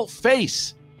 will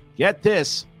face, get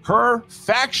this, her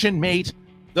faction mate,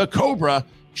 the Cobra,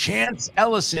 Chance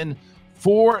Ellison,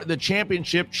 for the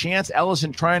championship. Chance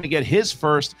Ellison trying to get his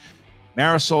first,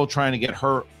 Marisol trying to get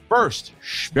her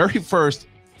very first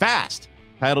fast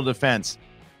title defense,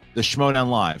 the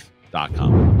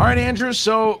schmodownlive.com. All right, Andrew,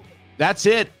 so that's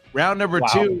it. Round number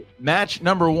 2, match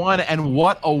number 1, and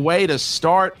what a way to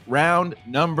start round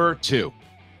number 2.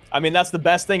 I mean, that's the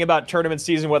best thing about tournament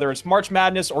season, whether it's March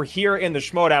Madness or here in the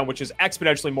Schmodown, which is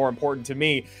exponentially more important to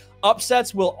me.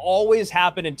 Upsets will always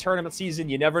happen in tournament season.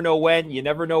 You never know when, you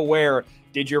never know where.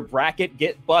 Did your bracket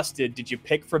get busted? Did you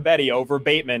pick Frebette over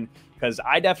Bateman? Because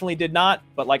I definitely did not.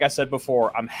 But like I said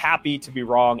before, I'm happy to be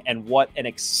wrong. And what an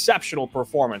exceptional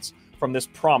performance from this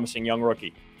promising young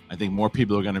rookie. I think more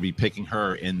people are going to be picking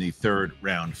her in the third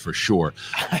round for sure.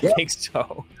 I think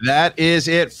so. That is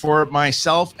it for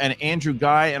myself and Andrew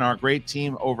Guy and our great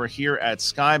team over here at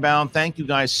Skybound. Thank you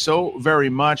guys so very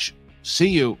much. See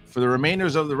you for the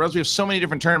remainders of the rest. We have so many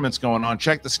different tournaments going on.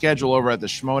 Check the schedule over at the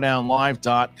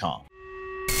schmodownlive.com.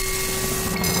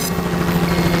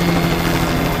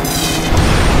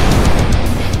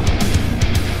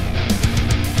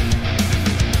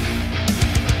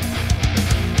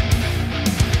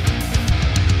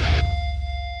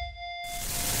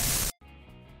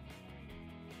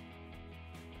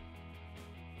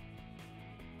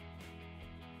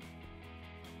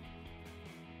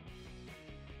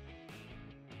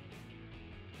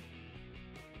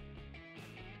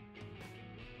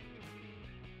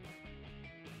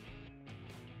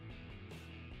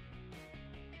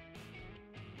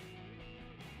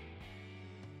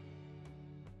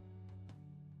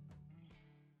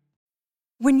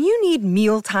 When you need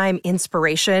mealtime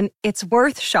inspiration, it's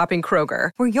worth shopping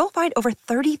Kroger, where you'll find over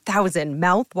 30,000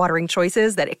 mouth-watering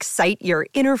choices that excite your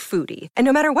inner foodie. And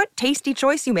no matter what tasty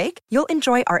choice you make, you'll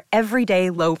enjoy our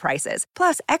everyday low prices,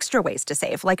 plus extra ways to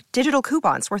save, like digital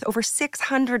coupons worth over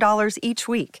 $600 each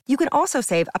week. You can also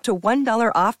save up to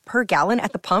 $1 off per gallon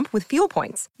at the pump with fuel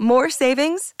points. More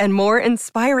savings and more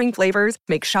inspiring flavors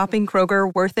make shopping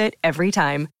Kroger worth it every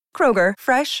time. Kroger,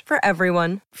 fresh for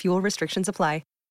everyone. Fuel restrictions apply.